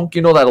 donk, donk.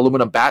 You know that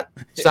aluminum bat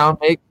sound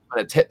make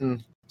when it's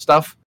hitting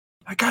stuff?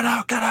 I got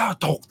out,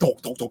 donk,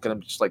 donk, donk, donk. And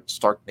I'm just like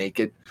stark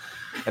naked.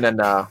 And then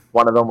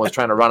one of them was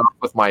trying to run off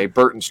with my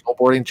Burton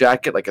snowboarding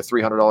jacket, like a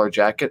 $300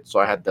 jacket. So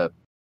I had to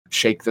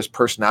shake this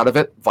person out of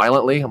it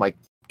violently. I'm like,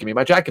 give me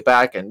my jacket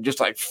back. And just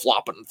like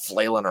flopping and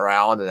flailing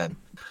around. And then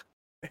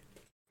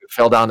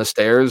fell down the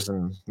stairs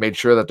and made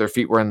sure that their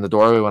feet were in the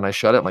doorway when I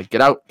shut it. I'm like,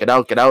 get out, get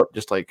out, get out.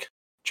 Just like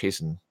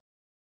chasing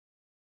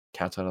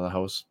cats out of the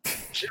house.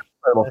 That's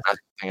the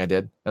thing I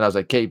did. And I was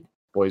like, Kate,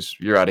 boys,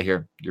 you're out of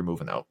here. You're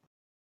moving out.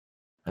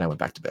 And I went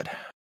back to bed.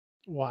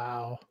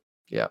 Wow.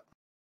 Yeah.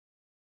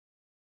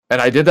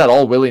 And I did that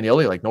all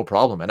willy-nilly, like no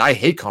problem. And I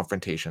hate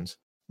confrontations.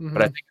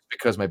 But I think it's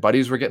because my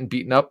buddies were getting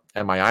beaten up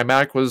and my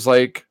iMac was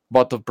like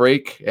about to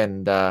break.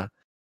 And yeah,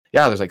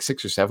 there's like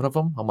 6 or 7 of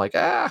them. I'm like,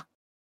 got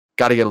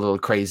to get a little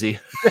crazy.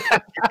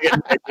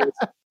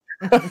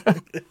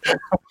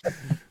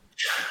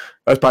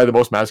 That's probably the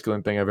most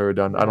masculine thing I've ever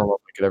done. I don't know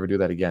if I could ever do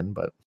that again,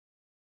 but.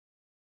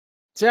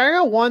 See, I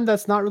got one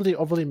that's not really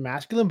overly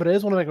masculine, but it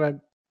is one of like my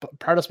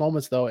proudest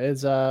moments though,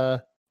 is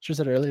she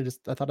said earlier,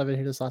 just I thought of it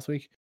here this last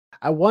week.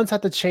 I once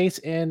had to chase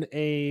in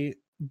a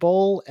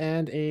bull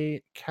and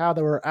a cow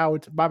that were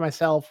out by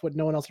myself with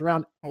no one else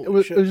around. It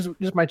was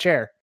just my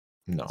chair.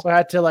 No. So I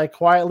had to like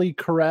quietly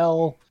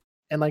corral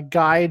and like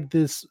guide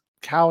this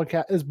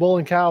this bull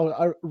and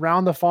cow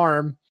around the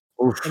farm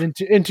and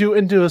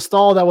into a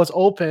stall that was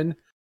open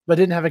but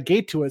didn't have a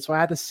gate to it. So I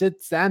had to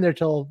stand there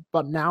till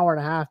about an hour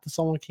and a half till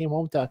someone came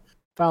home to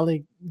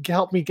finally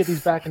help me get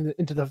these back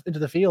into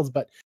the fields.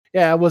 But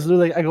yeah, it was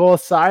literally I go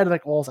outside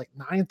like, well, it's like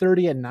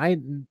 9:30 at night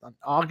in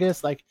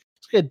August, like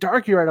it's get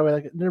darky right away,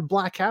 like they're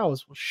black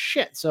cows. Well,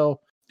 shit. So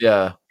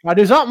yeah, I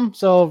do something.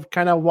 So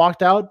kind of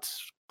walked out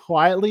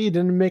quietly,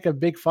 didn't make a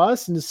big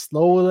fuss, and just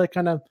slowly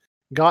kind of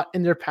got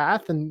in their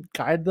path and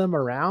guided them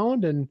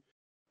around and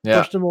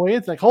pushed them away.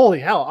 It's like, holy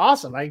hell,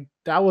 awesome!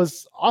 That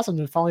was awesome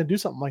to finally do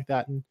something like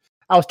that, and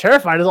I was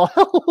terrified as all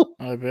hell.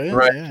 I bet.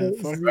 Right.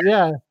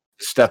 Yeah.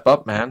 Step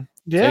up, man.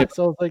 Yeah.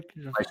 So like,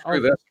 screw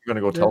this. I'm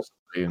gonna go tell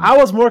somebody. I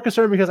was more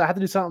concerned because I had to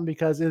do something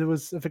because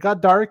if it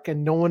got dark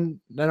and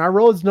our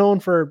road's known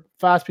for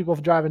fast people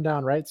driving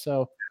down, right?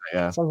 So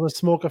someone would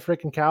smoke a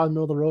freaking cow in the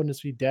middle of the road and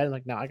just be dead. I'm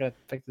like, no, I gotta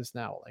fix this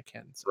now while I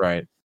can. So,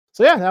 right.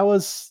 So yeah, that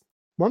was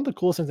one of the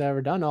coolest things I've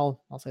ever done. I'll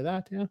say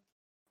that. Yeah.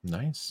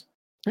 Nice.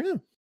 Yeah.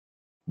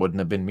 Wouldn't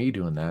have been me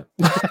doing that.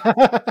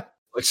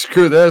 Like,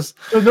 screw this.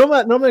 So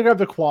normally grab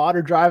the quad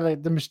or drive like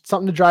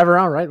something to drive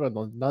around, right?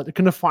 Well,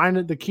 couldn't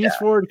find the keys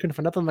for it. Couldn't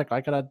find nothing. Like I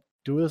gotta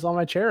do this on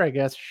my chair, I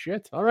guess.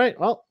 Shit. All right.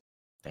 Well.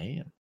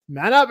 Damn.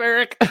 Man up,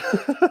 Eric.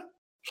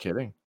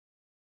 Kidding.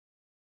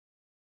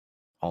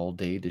 All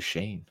day to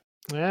Shane.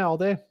 Yeah, all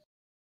day.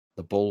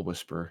 The bull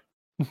whisperer.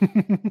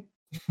 Should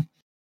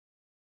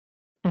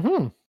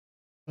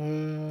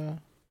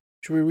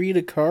we read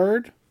a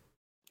card?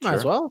 Might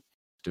as well.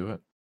 Do it.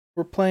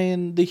 We're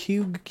playing the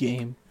Hugh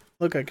game.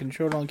 Look, I can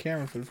show it on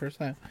camera for the first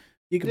time.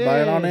 You can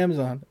buy it on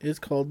Amazon. It's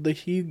called the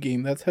Hugh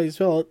game. That's how you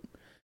spell it.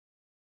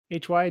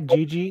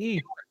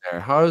 Hygge.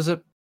 How is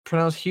it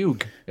pronounced Hugh?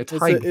 It's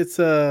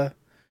a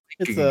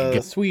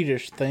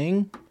Swedish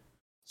thing.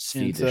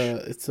 Swedish.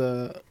 It's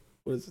a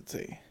what does it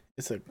say?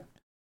 It's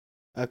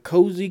a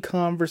cozy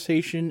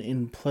conversation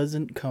in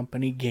pleasant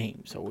company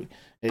game. So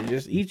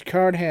each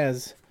card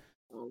has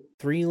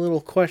 3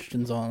 little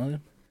questions on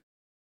it,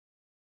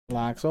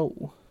 like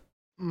so.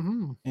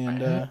 Mm-hmm.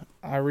 And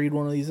I read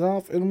one of these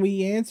off, and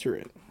we answer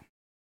it.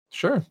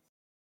 Sure.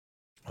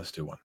 Let's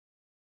do one.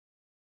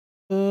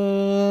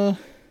 Let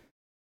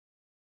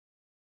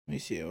me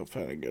see if I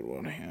find a good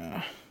one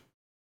here.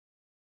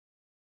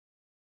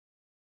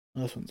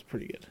 This one's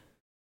pretty good.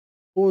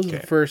 What was the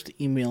first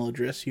email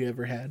address you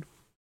ever had?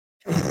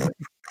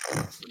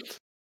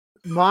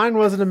 Mine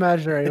wasn't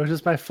imaginary. It was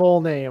just my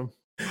full name,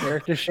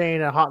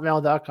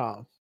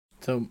 EricDeshane@hotmail.com.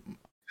 So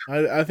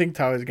I think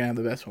Tyler's gonna have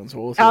the best one. So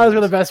we'll see. Tyler's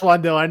got the best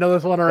one, though. I know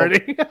this one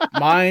already.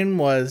 Mine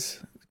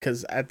was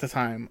because at the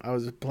time I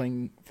was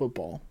playing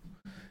football,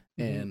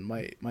 and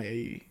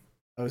I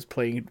was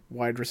playing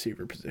wide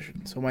receiver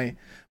position. So my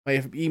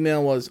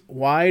email was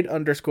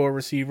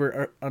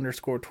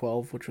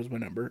wide_receiver_12, which was my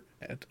number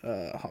at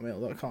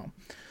hotmail.com.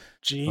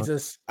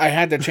 Jesus. I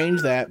had to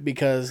change that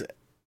because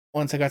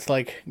once I got to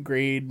like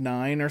grade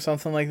 9 or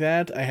something like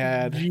that, I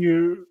had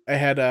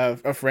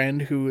a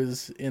friend who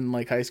was in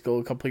like high school,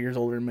 a couple of years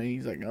older than me.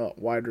 He's like, "Oh,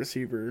 wide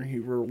receiver." He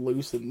were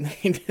loose and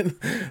he did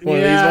one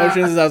of these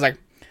motions. And I was like,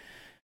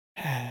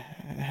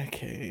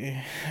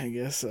 okay, I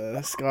guess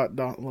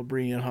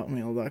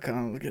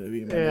Scott.Labrie@hotmail.com is gonna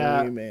be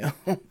my new email.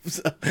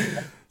 So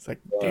it's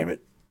like, damn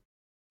it.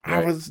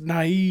 I was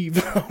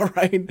naive. All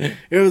right.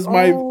 It was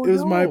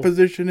my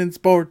position in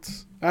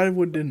sports. I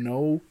didn't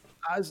know.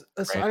 I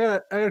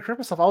gotta correct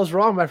myself. I was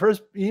wrong. My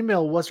first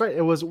email was right.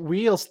 It was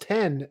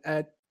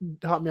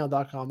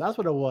wheels10@hotmail.com. That's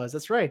what it was.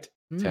 That's right.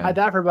 10. I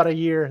died for about a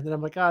year, and then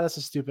I'm like, this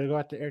is stupid. I go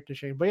out to Eric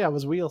Deshane. But yeah, it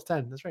was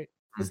wheels10. That's right.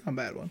 That's not a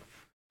bad one.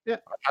 Yeah.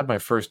 I had my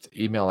first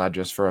email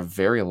address for a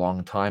very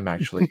long time,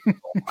 actually. I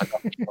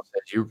got people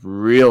said, you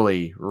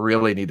really,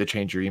 really need to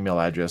change your email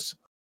address,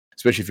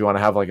 especially if you want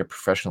to have like a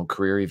professional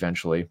career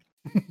eventually.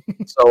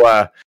 So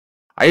I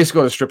used to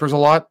go to strippers a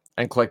lot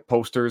and collect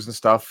posters and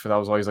stuff. And that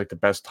was always like the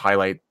best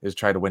highlight, is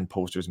try to win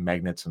posters,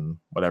 magnets, and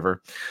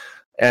whatever.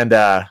 And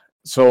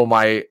so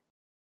my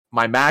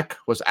Mac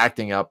was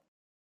acting up,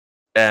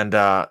 and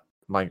my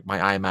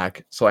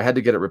iMac. So I had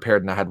to get it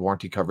repaired, and I had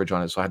warranty coverage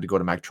on it. So I had to go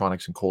to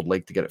Mactronics in Cold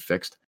Lake to get it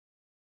fixed.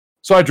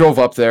 So I drove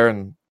up there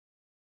and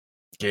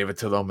gave it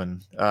to them.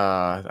 And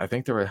I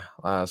think there were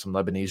some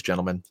Lebanese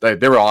gentlemen.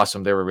 They were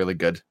awesome. They were really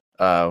good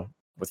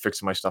with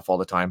fixing my stuff all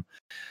the time.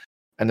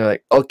 And they're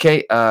like,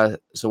 okay,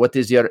 so what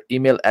is your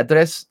email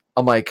address?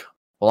 I'm like,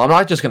 well, I'm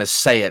not just going to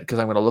say it because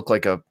I'm going to look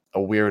like a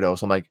weirdo.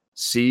 So I'm like,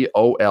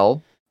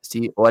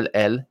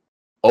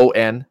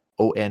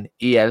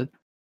 COLLONONEL,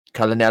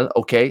 Colonel,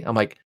 okay. I'm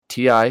like,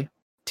 TITTIES,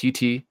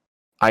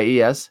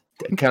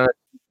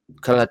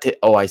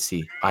 oh, I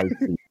see,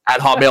 at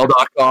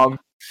hotmail.com.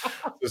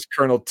 This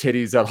Colonel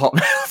Titties at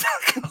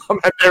hotmail.com.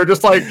 And they're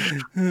just like,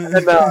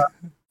 and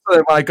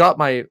when I got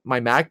my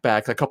Mac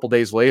back a couple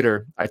days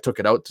later, I took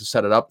it out to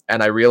set it up,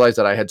 and I realized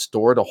that I had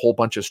stored a whole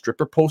bunch of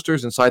stripper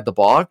posters inside the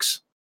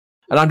box.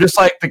 And I'm just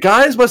like, the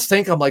guys must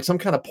think I'm like some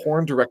kind of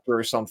porn director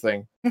or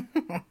something. Like,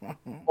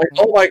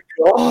 oh my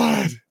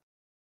God.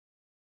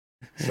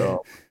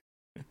 So,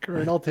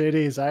 Colonel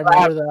Titties, I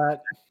remember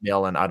that.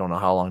 Mail, and I don't know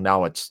how long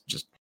now. It's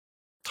just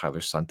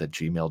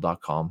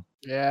tylersunt@gmail.com.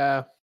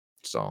 Yeah.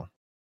 So,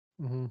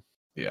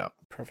 yeah.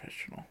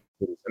 Professional.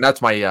 And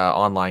that's my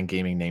online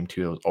gaming name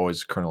too. It was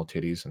always Colonel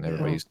Titties, and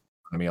everybody used to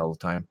talk to me all the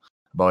time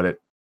about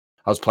it.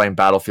 I was playing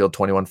Battlefield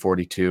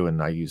 2142,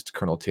 and I used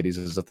Colonel Titties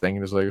as a thing. And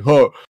it was like,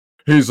 oh,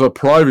 he's a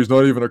private. He's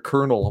not even a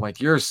colonel. I'm like,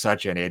 you're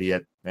such an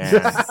idiot, man.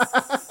 Yeah.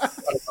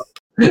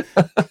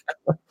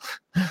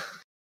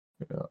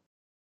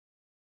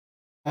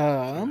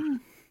 Do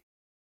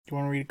you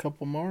want to read a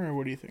couple more, or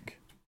what do you think?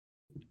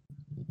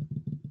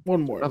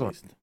 One more, at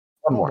least.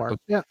 One more.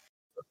 Yeah.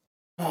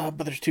 But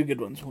there's 2 good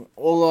ones.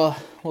 We'll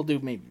do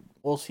maybe.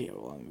 We'll see how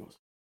long it goes.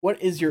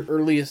 What is your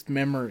earliest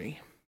memory?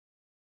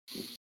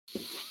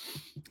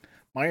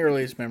 My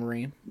earliest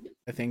memory,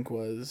 I think,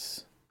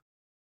 was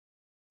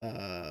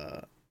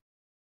my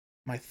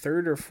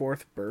 3rd or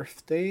 4th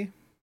birthday.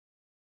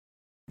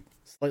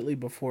 Slightly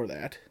before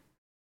that.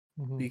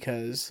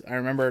 Because I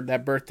remember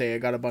that birthday I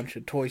got a bunch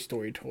of Toy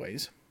Story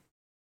toys.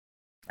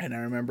 And I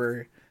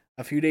remember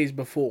a few days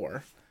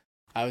before,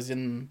 I was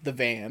in the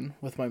van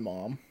with my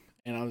mom,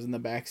 and I was in the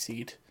back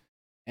seat,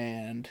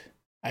 and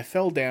I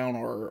fell down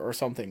or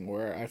something,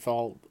 where I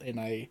fell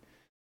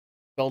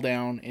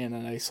down, and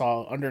I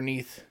saw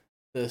underneath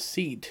the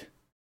seat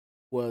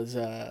was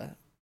a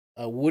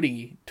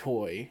Woody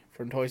toy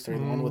from Toy Story,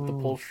 the one with the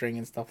pull string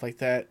and stuff like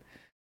that.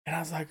 And I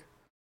was like,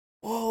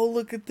 whoa,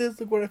 look at this,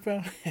 look what I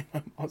found.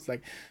 I was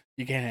like,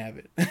 you can't have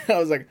it. I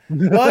was like,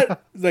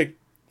 what? It's like,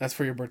 that's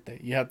for your birthday.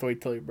 You have to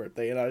wait till your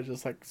birthday. And I was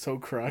just like so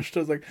crushed. I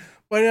was like,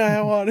 why do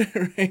I want it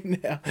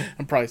right now?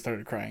 I probably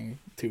started crying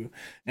too.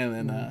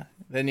 And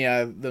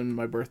then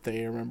my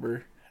birthday, I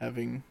remember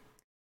getting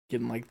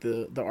like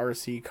the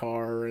RC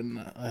car,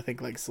 and I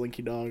think like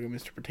Slinky Dog and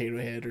Mr. Potato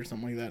Head or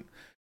something like that.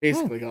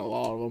 Basically got a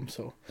lot of them.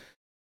 So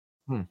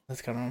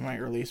That's kind of my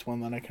earliest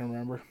one that I can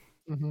remember.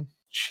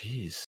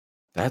 Jeez,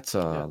 that's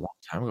a long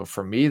time ago.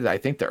 For me, I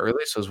think the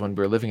earliest was when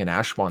we were living in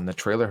Ashmont in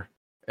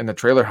the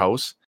trailer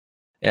house,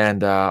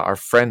 and our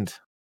friend,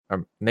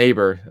 our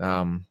neighbor,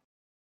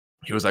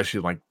 he was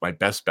actually like my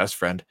best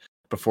friend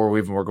before we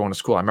even were going to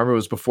school. I remember it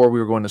was before we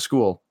were going to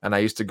school, and I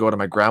used to go to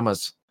my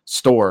grandma's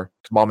store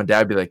to mom and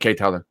dad be like, "Hey,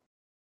 Tyler,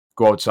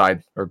 go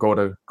outside or go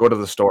to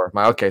the store." I'm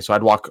like, okay, so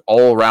I'd walk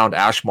all around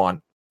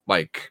Ashmont,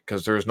 like,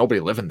 because there was nobody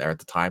living there at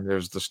the time.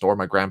 There's the store,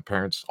 my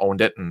grandparents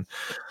owned it, and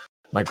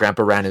my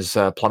grandpa ran his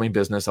plumbing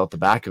business out the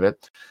back of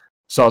it.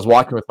 So I was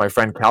walking with my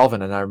friend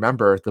Calvin, and I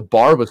remember the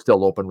bar was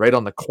still open right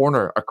on the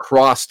corner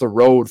across the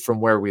road from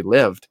where we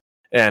lived.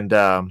 And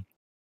so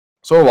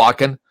we're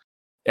walking,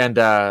 and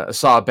I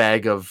saw a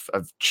bag of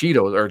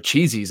Cheetos or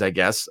Cheesies, I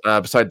guess,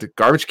 beside the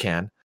garbage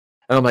can.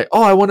 And I'm like,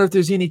 oh, I wonder if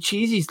there's any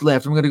Cheesies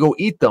left. I'm going to go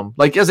eat them.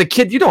 Like, as a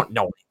kid, you don't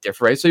know any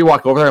different, right? So you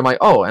walk over there. I'm like,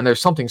 oh, and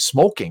there's something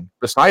smoking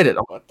beside it.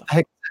 I'm like, what the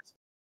heck is this?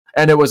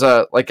 And it was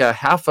a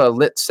half a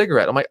lit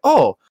cigarette. I'm like,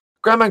 oh,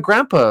 Grandma and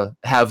Grandpa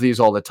have these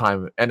all the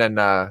time. And then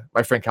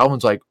my friend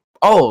Calvin's like,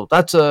 oh,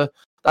 that's a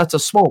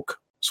smoke.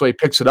 So he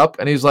picks it up,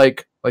 and he's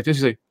like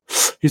this.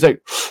 He's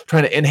like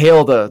trying to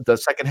inhale the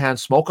secondhand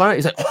smoke on it.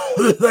 He's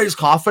like, he's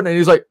coughing, and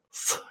he's like,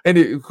 and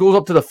he goes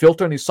up to the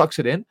filter and he sucks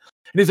it in, and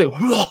he's like,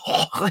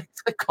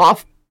 like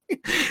coughing.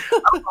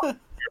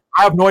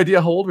 I have no idea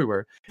how old we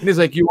were. And he's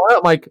like, you want it?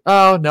 I'm like,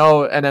 oh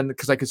no. And then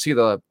because I could see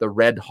the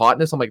red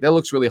hotness, I'm like, that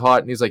looks really hot.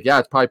 And he's like, yeah,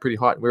 it's probably pretty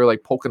hot. And we were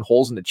like poking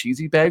holes in the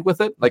cheesy bag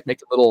with it, like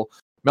making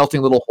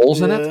melting little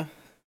holes in it.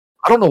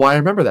 I don't know why I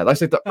remember that.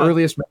 That's like the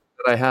earliest memory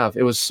that I have.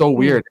 It was so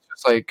weird.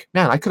 It's like,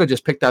 man, I could have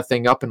just picked that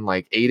thing up and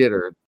like ate it,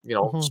 or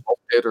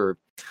smoked it, or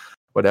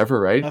whatever,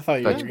 right? I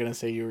thought you were gonna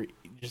say you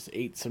just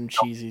ate some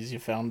cheesies you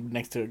found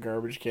next to a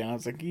garbage can. I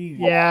was like,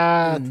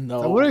 yeah,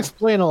 no. That would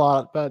explain a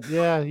lot, but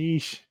yeah,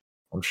 yeesh.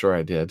 I'm sure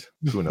I did.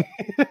 Who knows?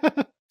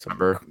 Some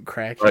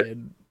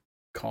crackhead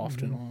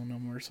coughed in on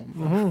them or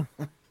something.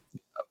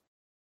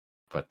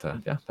 But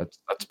yeah, that's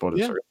about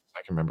as I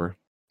can remember.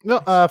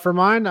 No, for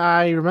mine,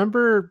 I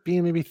remember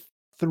being maybe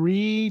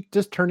 3,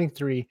 just turning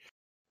 3,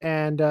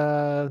 and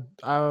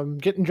I'm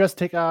getting dressed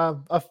to take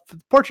a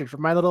portrait for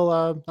my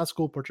little not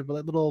school portrait, but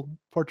a little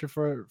portrait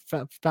for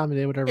family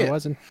day, whatever it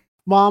was. And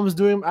mom was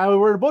doing. I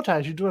wear a bow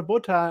tie. She's doing a bow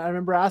tie. I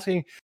remember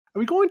asking, "Are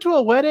we going to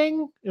a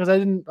wedding?" Because I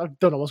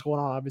don't know what's going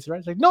on, obviously, right?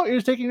 It's like, no, you're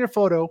just taking your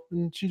photo,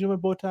 and she's doing a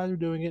bow tie. We're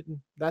doing it, and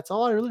that's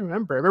all I really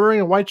remember. I remember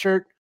wearing a white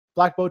shirt,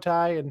 black bow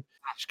tie, and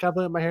she's kind of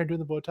putting up my hair and doing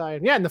the bow tie.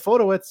 And yeah, in the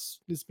photo, it's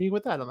me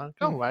with that. I'm like,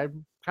 oh, I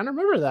kind of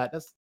remember that.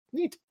 That's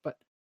neat. But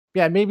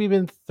yeah, maybe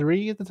even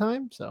 3 at the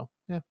time. So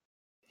yeah.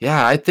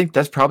 Yeah, I think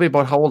that's probably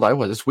about how old I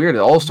was. It's weird. It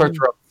all starts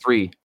around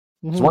 3.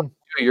 So once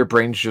your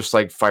brain's just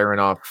like firing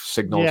off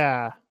signals.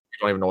 Yeah. You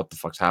don't even know what the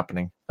fuck's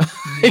happening.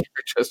 You're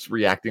just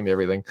reacting to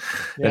everything.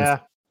 Yeah.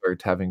 And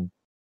start having,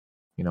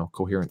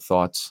 coherent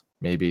thoughts.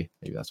 Maybe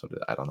that's what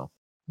I don't know.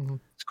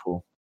 It's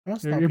cool.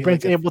 Your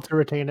brain's able to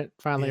retain it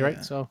finally,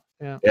 right? So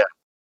yeah.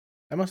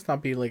 That must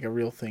not be like a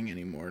real thing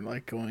anymore.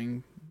 Like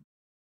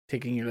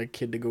taking your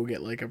kid to go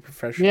get like a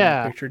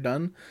professional picture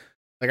done.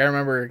 Like I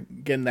remember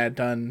getting that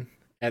done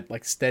at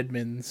like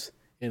Stedman's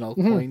in Elk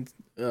Point.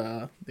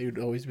 They would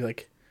always be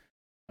like,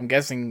 I'm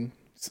guessing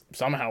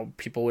somehow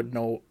people would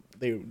know,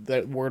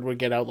 that word would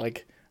get out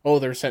like, oh,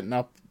 they're setting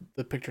up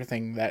the picture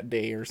thing that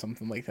day or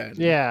something like that.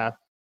 Yeah.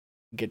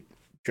 Get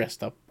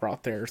dressed up,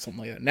 brought there or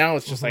something like that. Now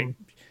it's just like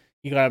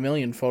you got a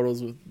million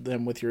photos with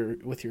them with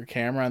your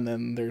camera, and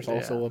then there's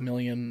also a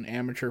million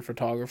amateur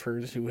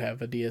photographers who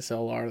have a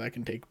DSLR that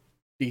can take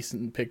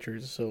decent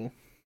pictures. So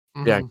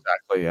yeah,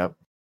 exactly. Yep.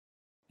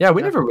 Yeah,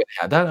 we never really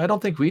had that. I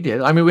don't think we did.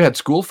 I mean, we had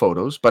school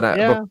photos, but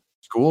before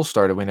school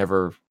started, we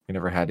never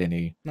had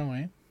any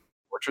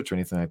portraits or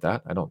anything like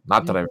that.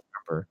 Not that I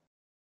remember.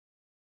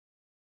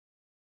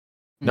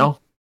 No,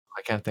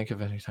 I can't think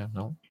of any time.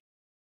 No.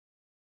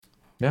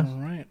 Yeah. All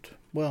right.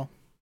 Well,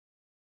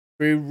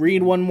 we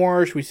read one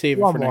more, or should we save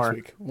it for next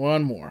week?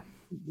 One more.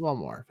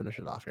 Finish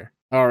it off here.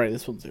 All right. I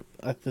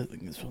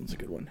think this one's a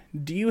good one.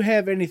 Do you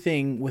have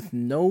anything with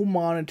no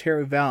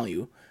monetary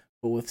value,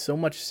 but with so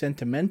much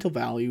sentimental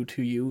value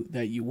to you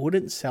that you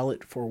wouldn't sell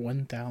it for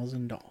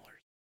 $1,000?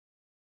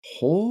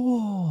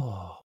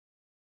 Oh.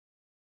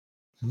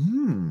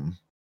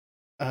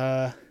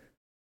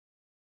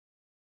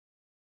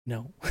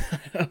 No.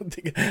 I don't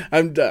think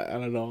I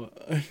don't know.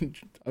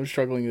 I'm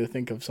struggling to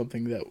think of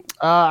something that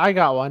I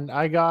got one.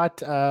 I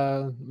got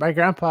my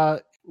grandpa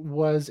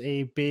was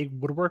a big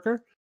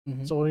woodworker.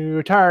 So when he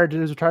retired,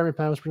 his retirement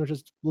plan was pretty much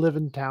just live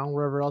in town,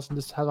 wherever else, and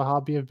just have a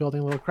hobby of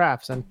building little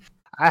crafts. And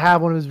I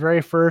have one of his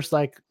very first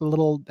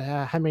little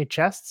handmade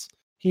chests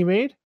he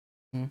made,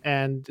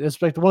 and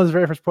it's like one of his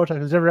very first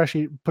prototypes. He's never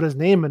actually put his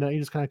name in it. He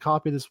just kind of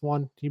copied this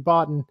one he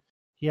bought, and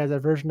he has a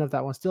version of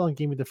that one still, and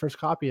gave me the first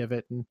copy of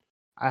it. And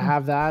I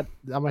have that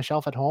on my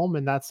shelf at home,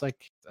 and that's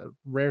like a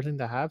rare thing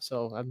to have.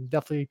 So I'm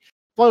definitely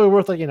probably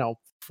worth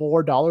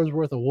 $4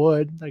 worth of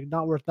wood, like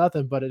not worth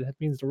nothing, but it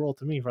means the world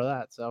to me for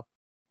that. So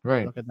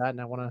I look at that, and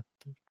I want to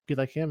be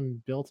like him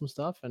and build some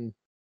stuff and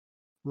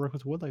work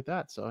with wood like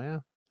that. So yeah.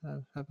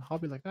 have a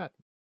hobby like that.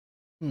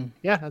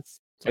 Yeah, that's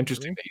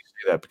interesting that you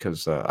say that,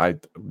 because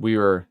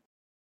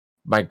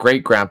my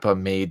great grandpa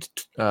made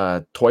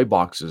toy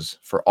boxes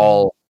for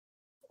all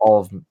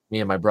of me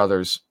and my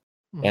brothers,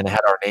 and it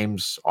had our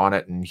names on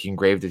it, and he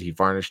engraved it, he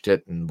varnished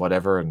it, and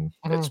whatever, and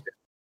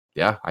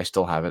I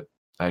still have it.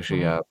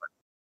 Actually,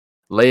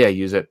 Leia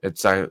used it.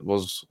 It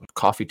was a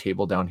coffee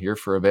table down here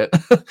for a bit.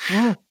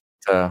 I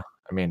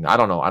mean, I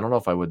don't know. I don't know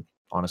if I would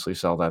honestly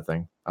sell that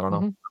thing. I don't know.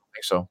 I don't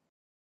think so.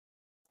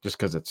 Just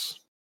because it's,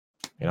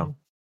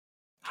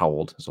 how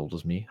old? As old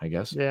as me, I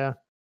guess. Yeah.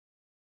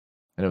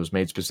 And it was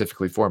made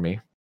specifically for me.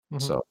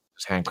 So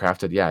it's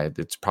handcrafted. Yeah,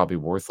 it's probably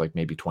worth like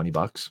maybe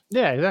 $20.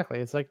 Yeah, exactly.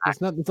 It's like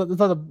it's not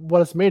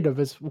what it's made of.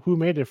 It's who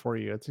made it for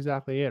you. It's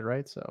exactly it,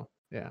 right? So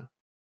yeah.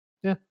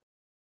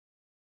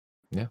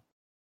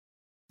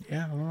 I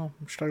don't know.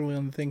 I'm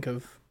struggling to think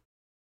of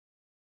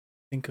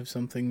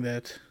something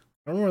that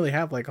I don't really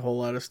have like a whole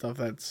lot of stuff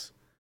that's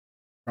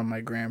from my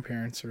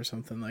grandparents or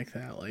something like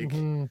that. Like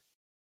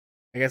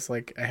I guess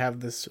like I have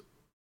this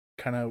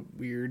kind of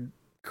weird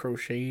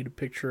crocheted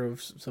picture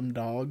of some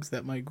dogs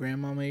that my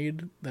grandma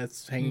made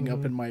that's hanging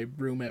up in my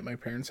room at my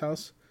parents'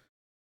 house.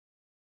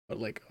 But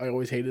like I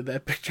always hated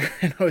that picture,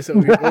 and I was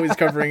always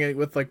covering it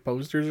with like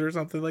posters or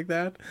something like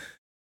that.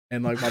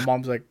 And like my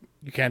mom's like,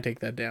 you can't take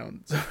that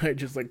down, so I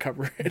just like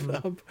cover it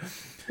up.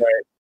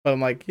 Right. But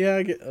I'm like, yeah,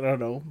 I don't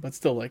know, but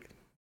still, like,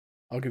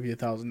 I'll give you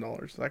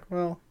 $1,000. Like,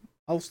 well,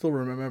 I'll still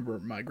remember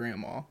my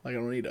grandma. Like, I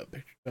don't need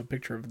a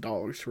picture of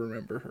dogs to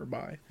remember her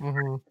by.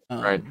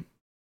 Right.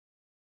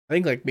 I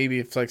think like maybe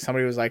if like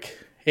somebody was like,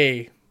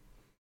 hey,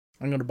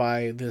 I'm gonna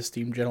buy the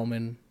Esteemed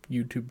Gentleman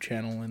YouTube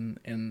channel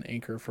and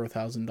Anchor for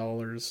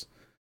 $1,000,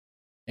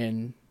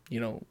 and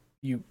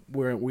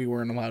we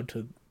weren't allowed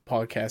to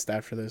podcast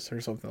after this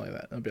or something like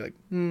that, I'd be like,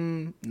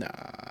 nah,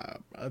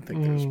 I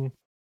think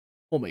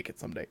we'll make it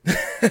someday.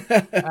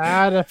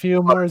 Add a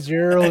few more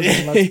zeros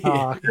and let's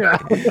talk.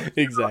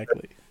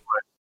 Exactly.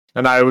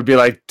 And I would be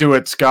like, do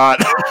it,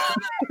 Scott.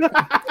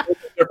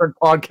 Different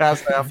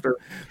podcast after.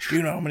 Do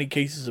you know how many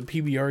cases of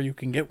PBR you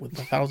can get with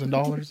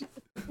 $1,000?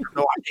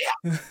 No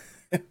idea.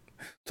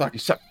 It's like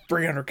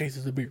 300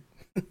 cases of beer.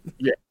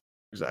 Yeah,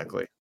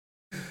 exactly.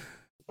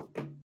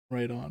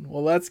 Right on.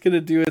 Well, that's going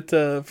to do it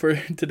for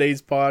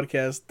today's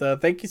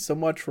podcast. Thank you so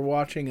much for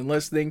watching and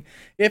listening.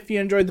 If you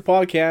enjoyed the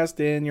podcast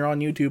and you're on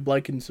YouTube,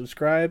 like and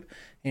subscribe.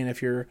 And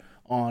if you're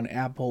on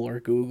Apple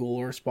or Google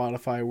or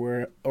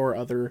Spotify or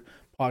other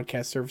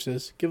podcast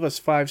services, give us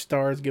 5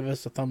 stars, give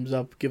us a thumbs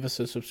up, give us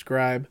a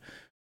subscribe,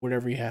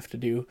 whatever you have to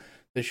do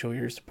to show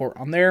your support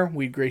on there.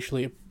 We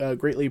greatly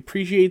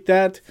appreciate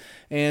that.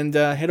 And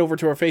head over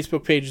to our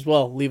Facebook page as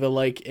well. Leave a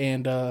like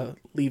and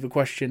leave a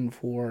question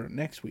for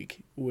next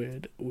week.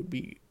 Would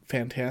be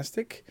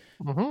fantastic.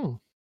 And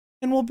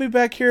we'll be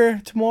back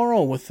here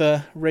tomorrow with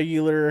a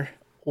regular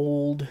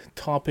old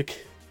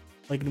topic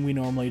like we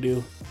normally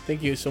do.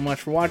 Thank you so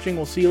much for watching.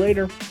 We'll see you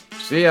later.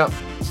 See ya.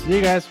 See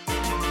you guys.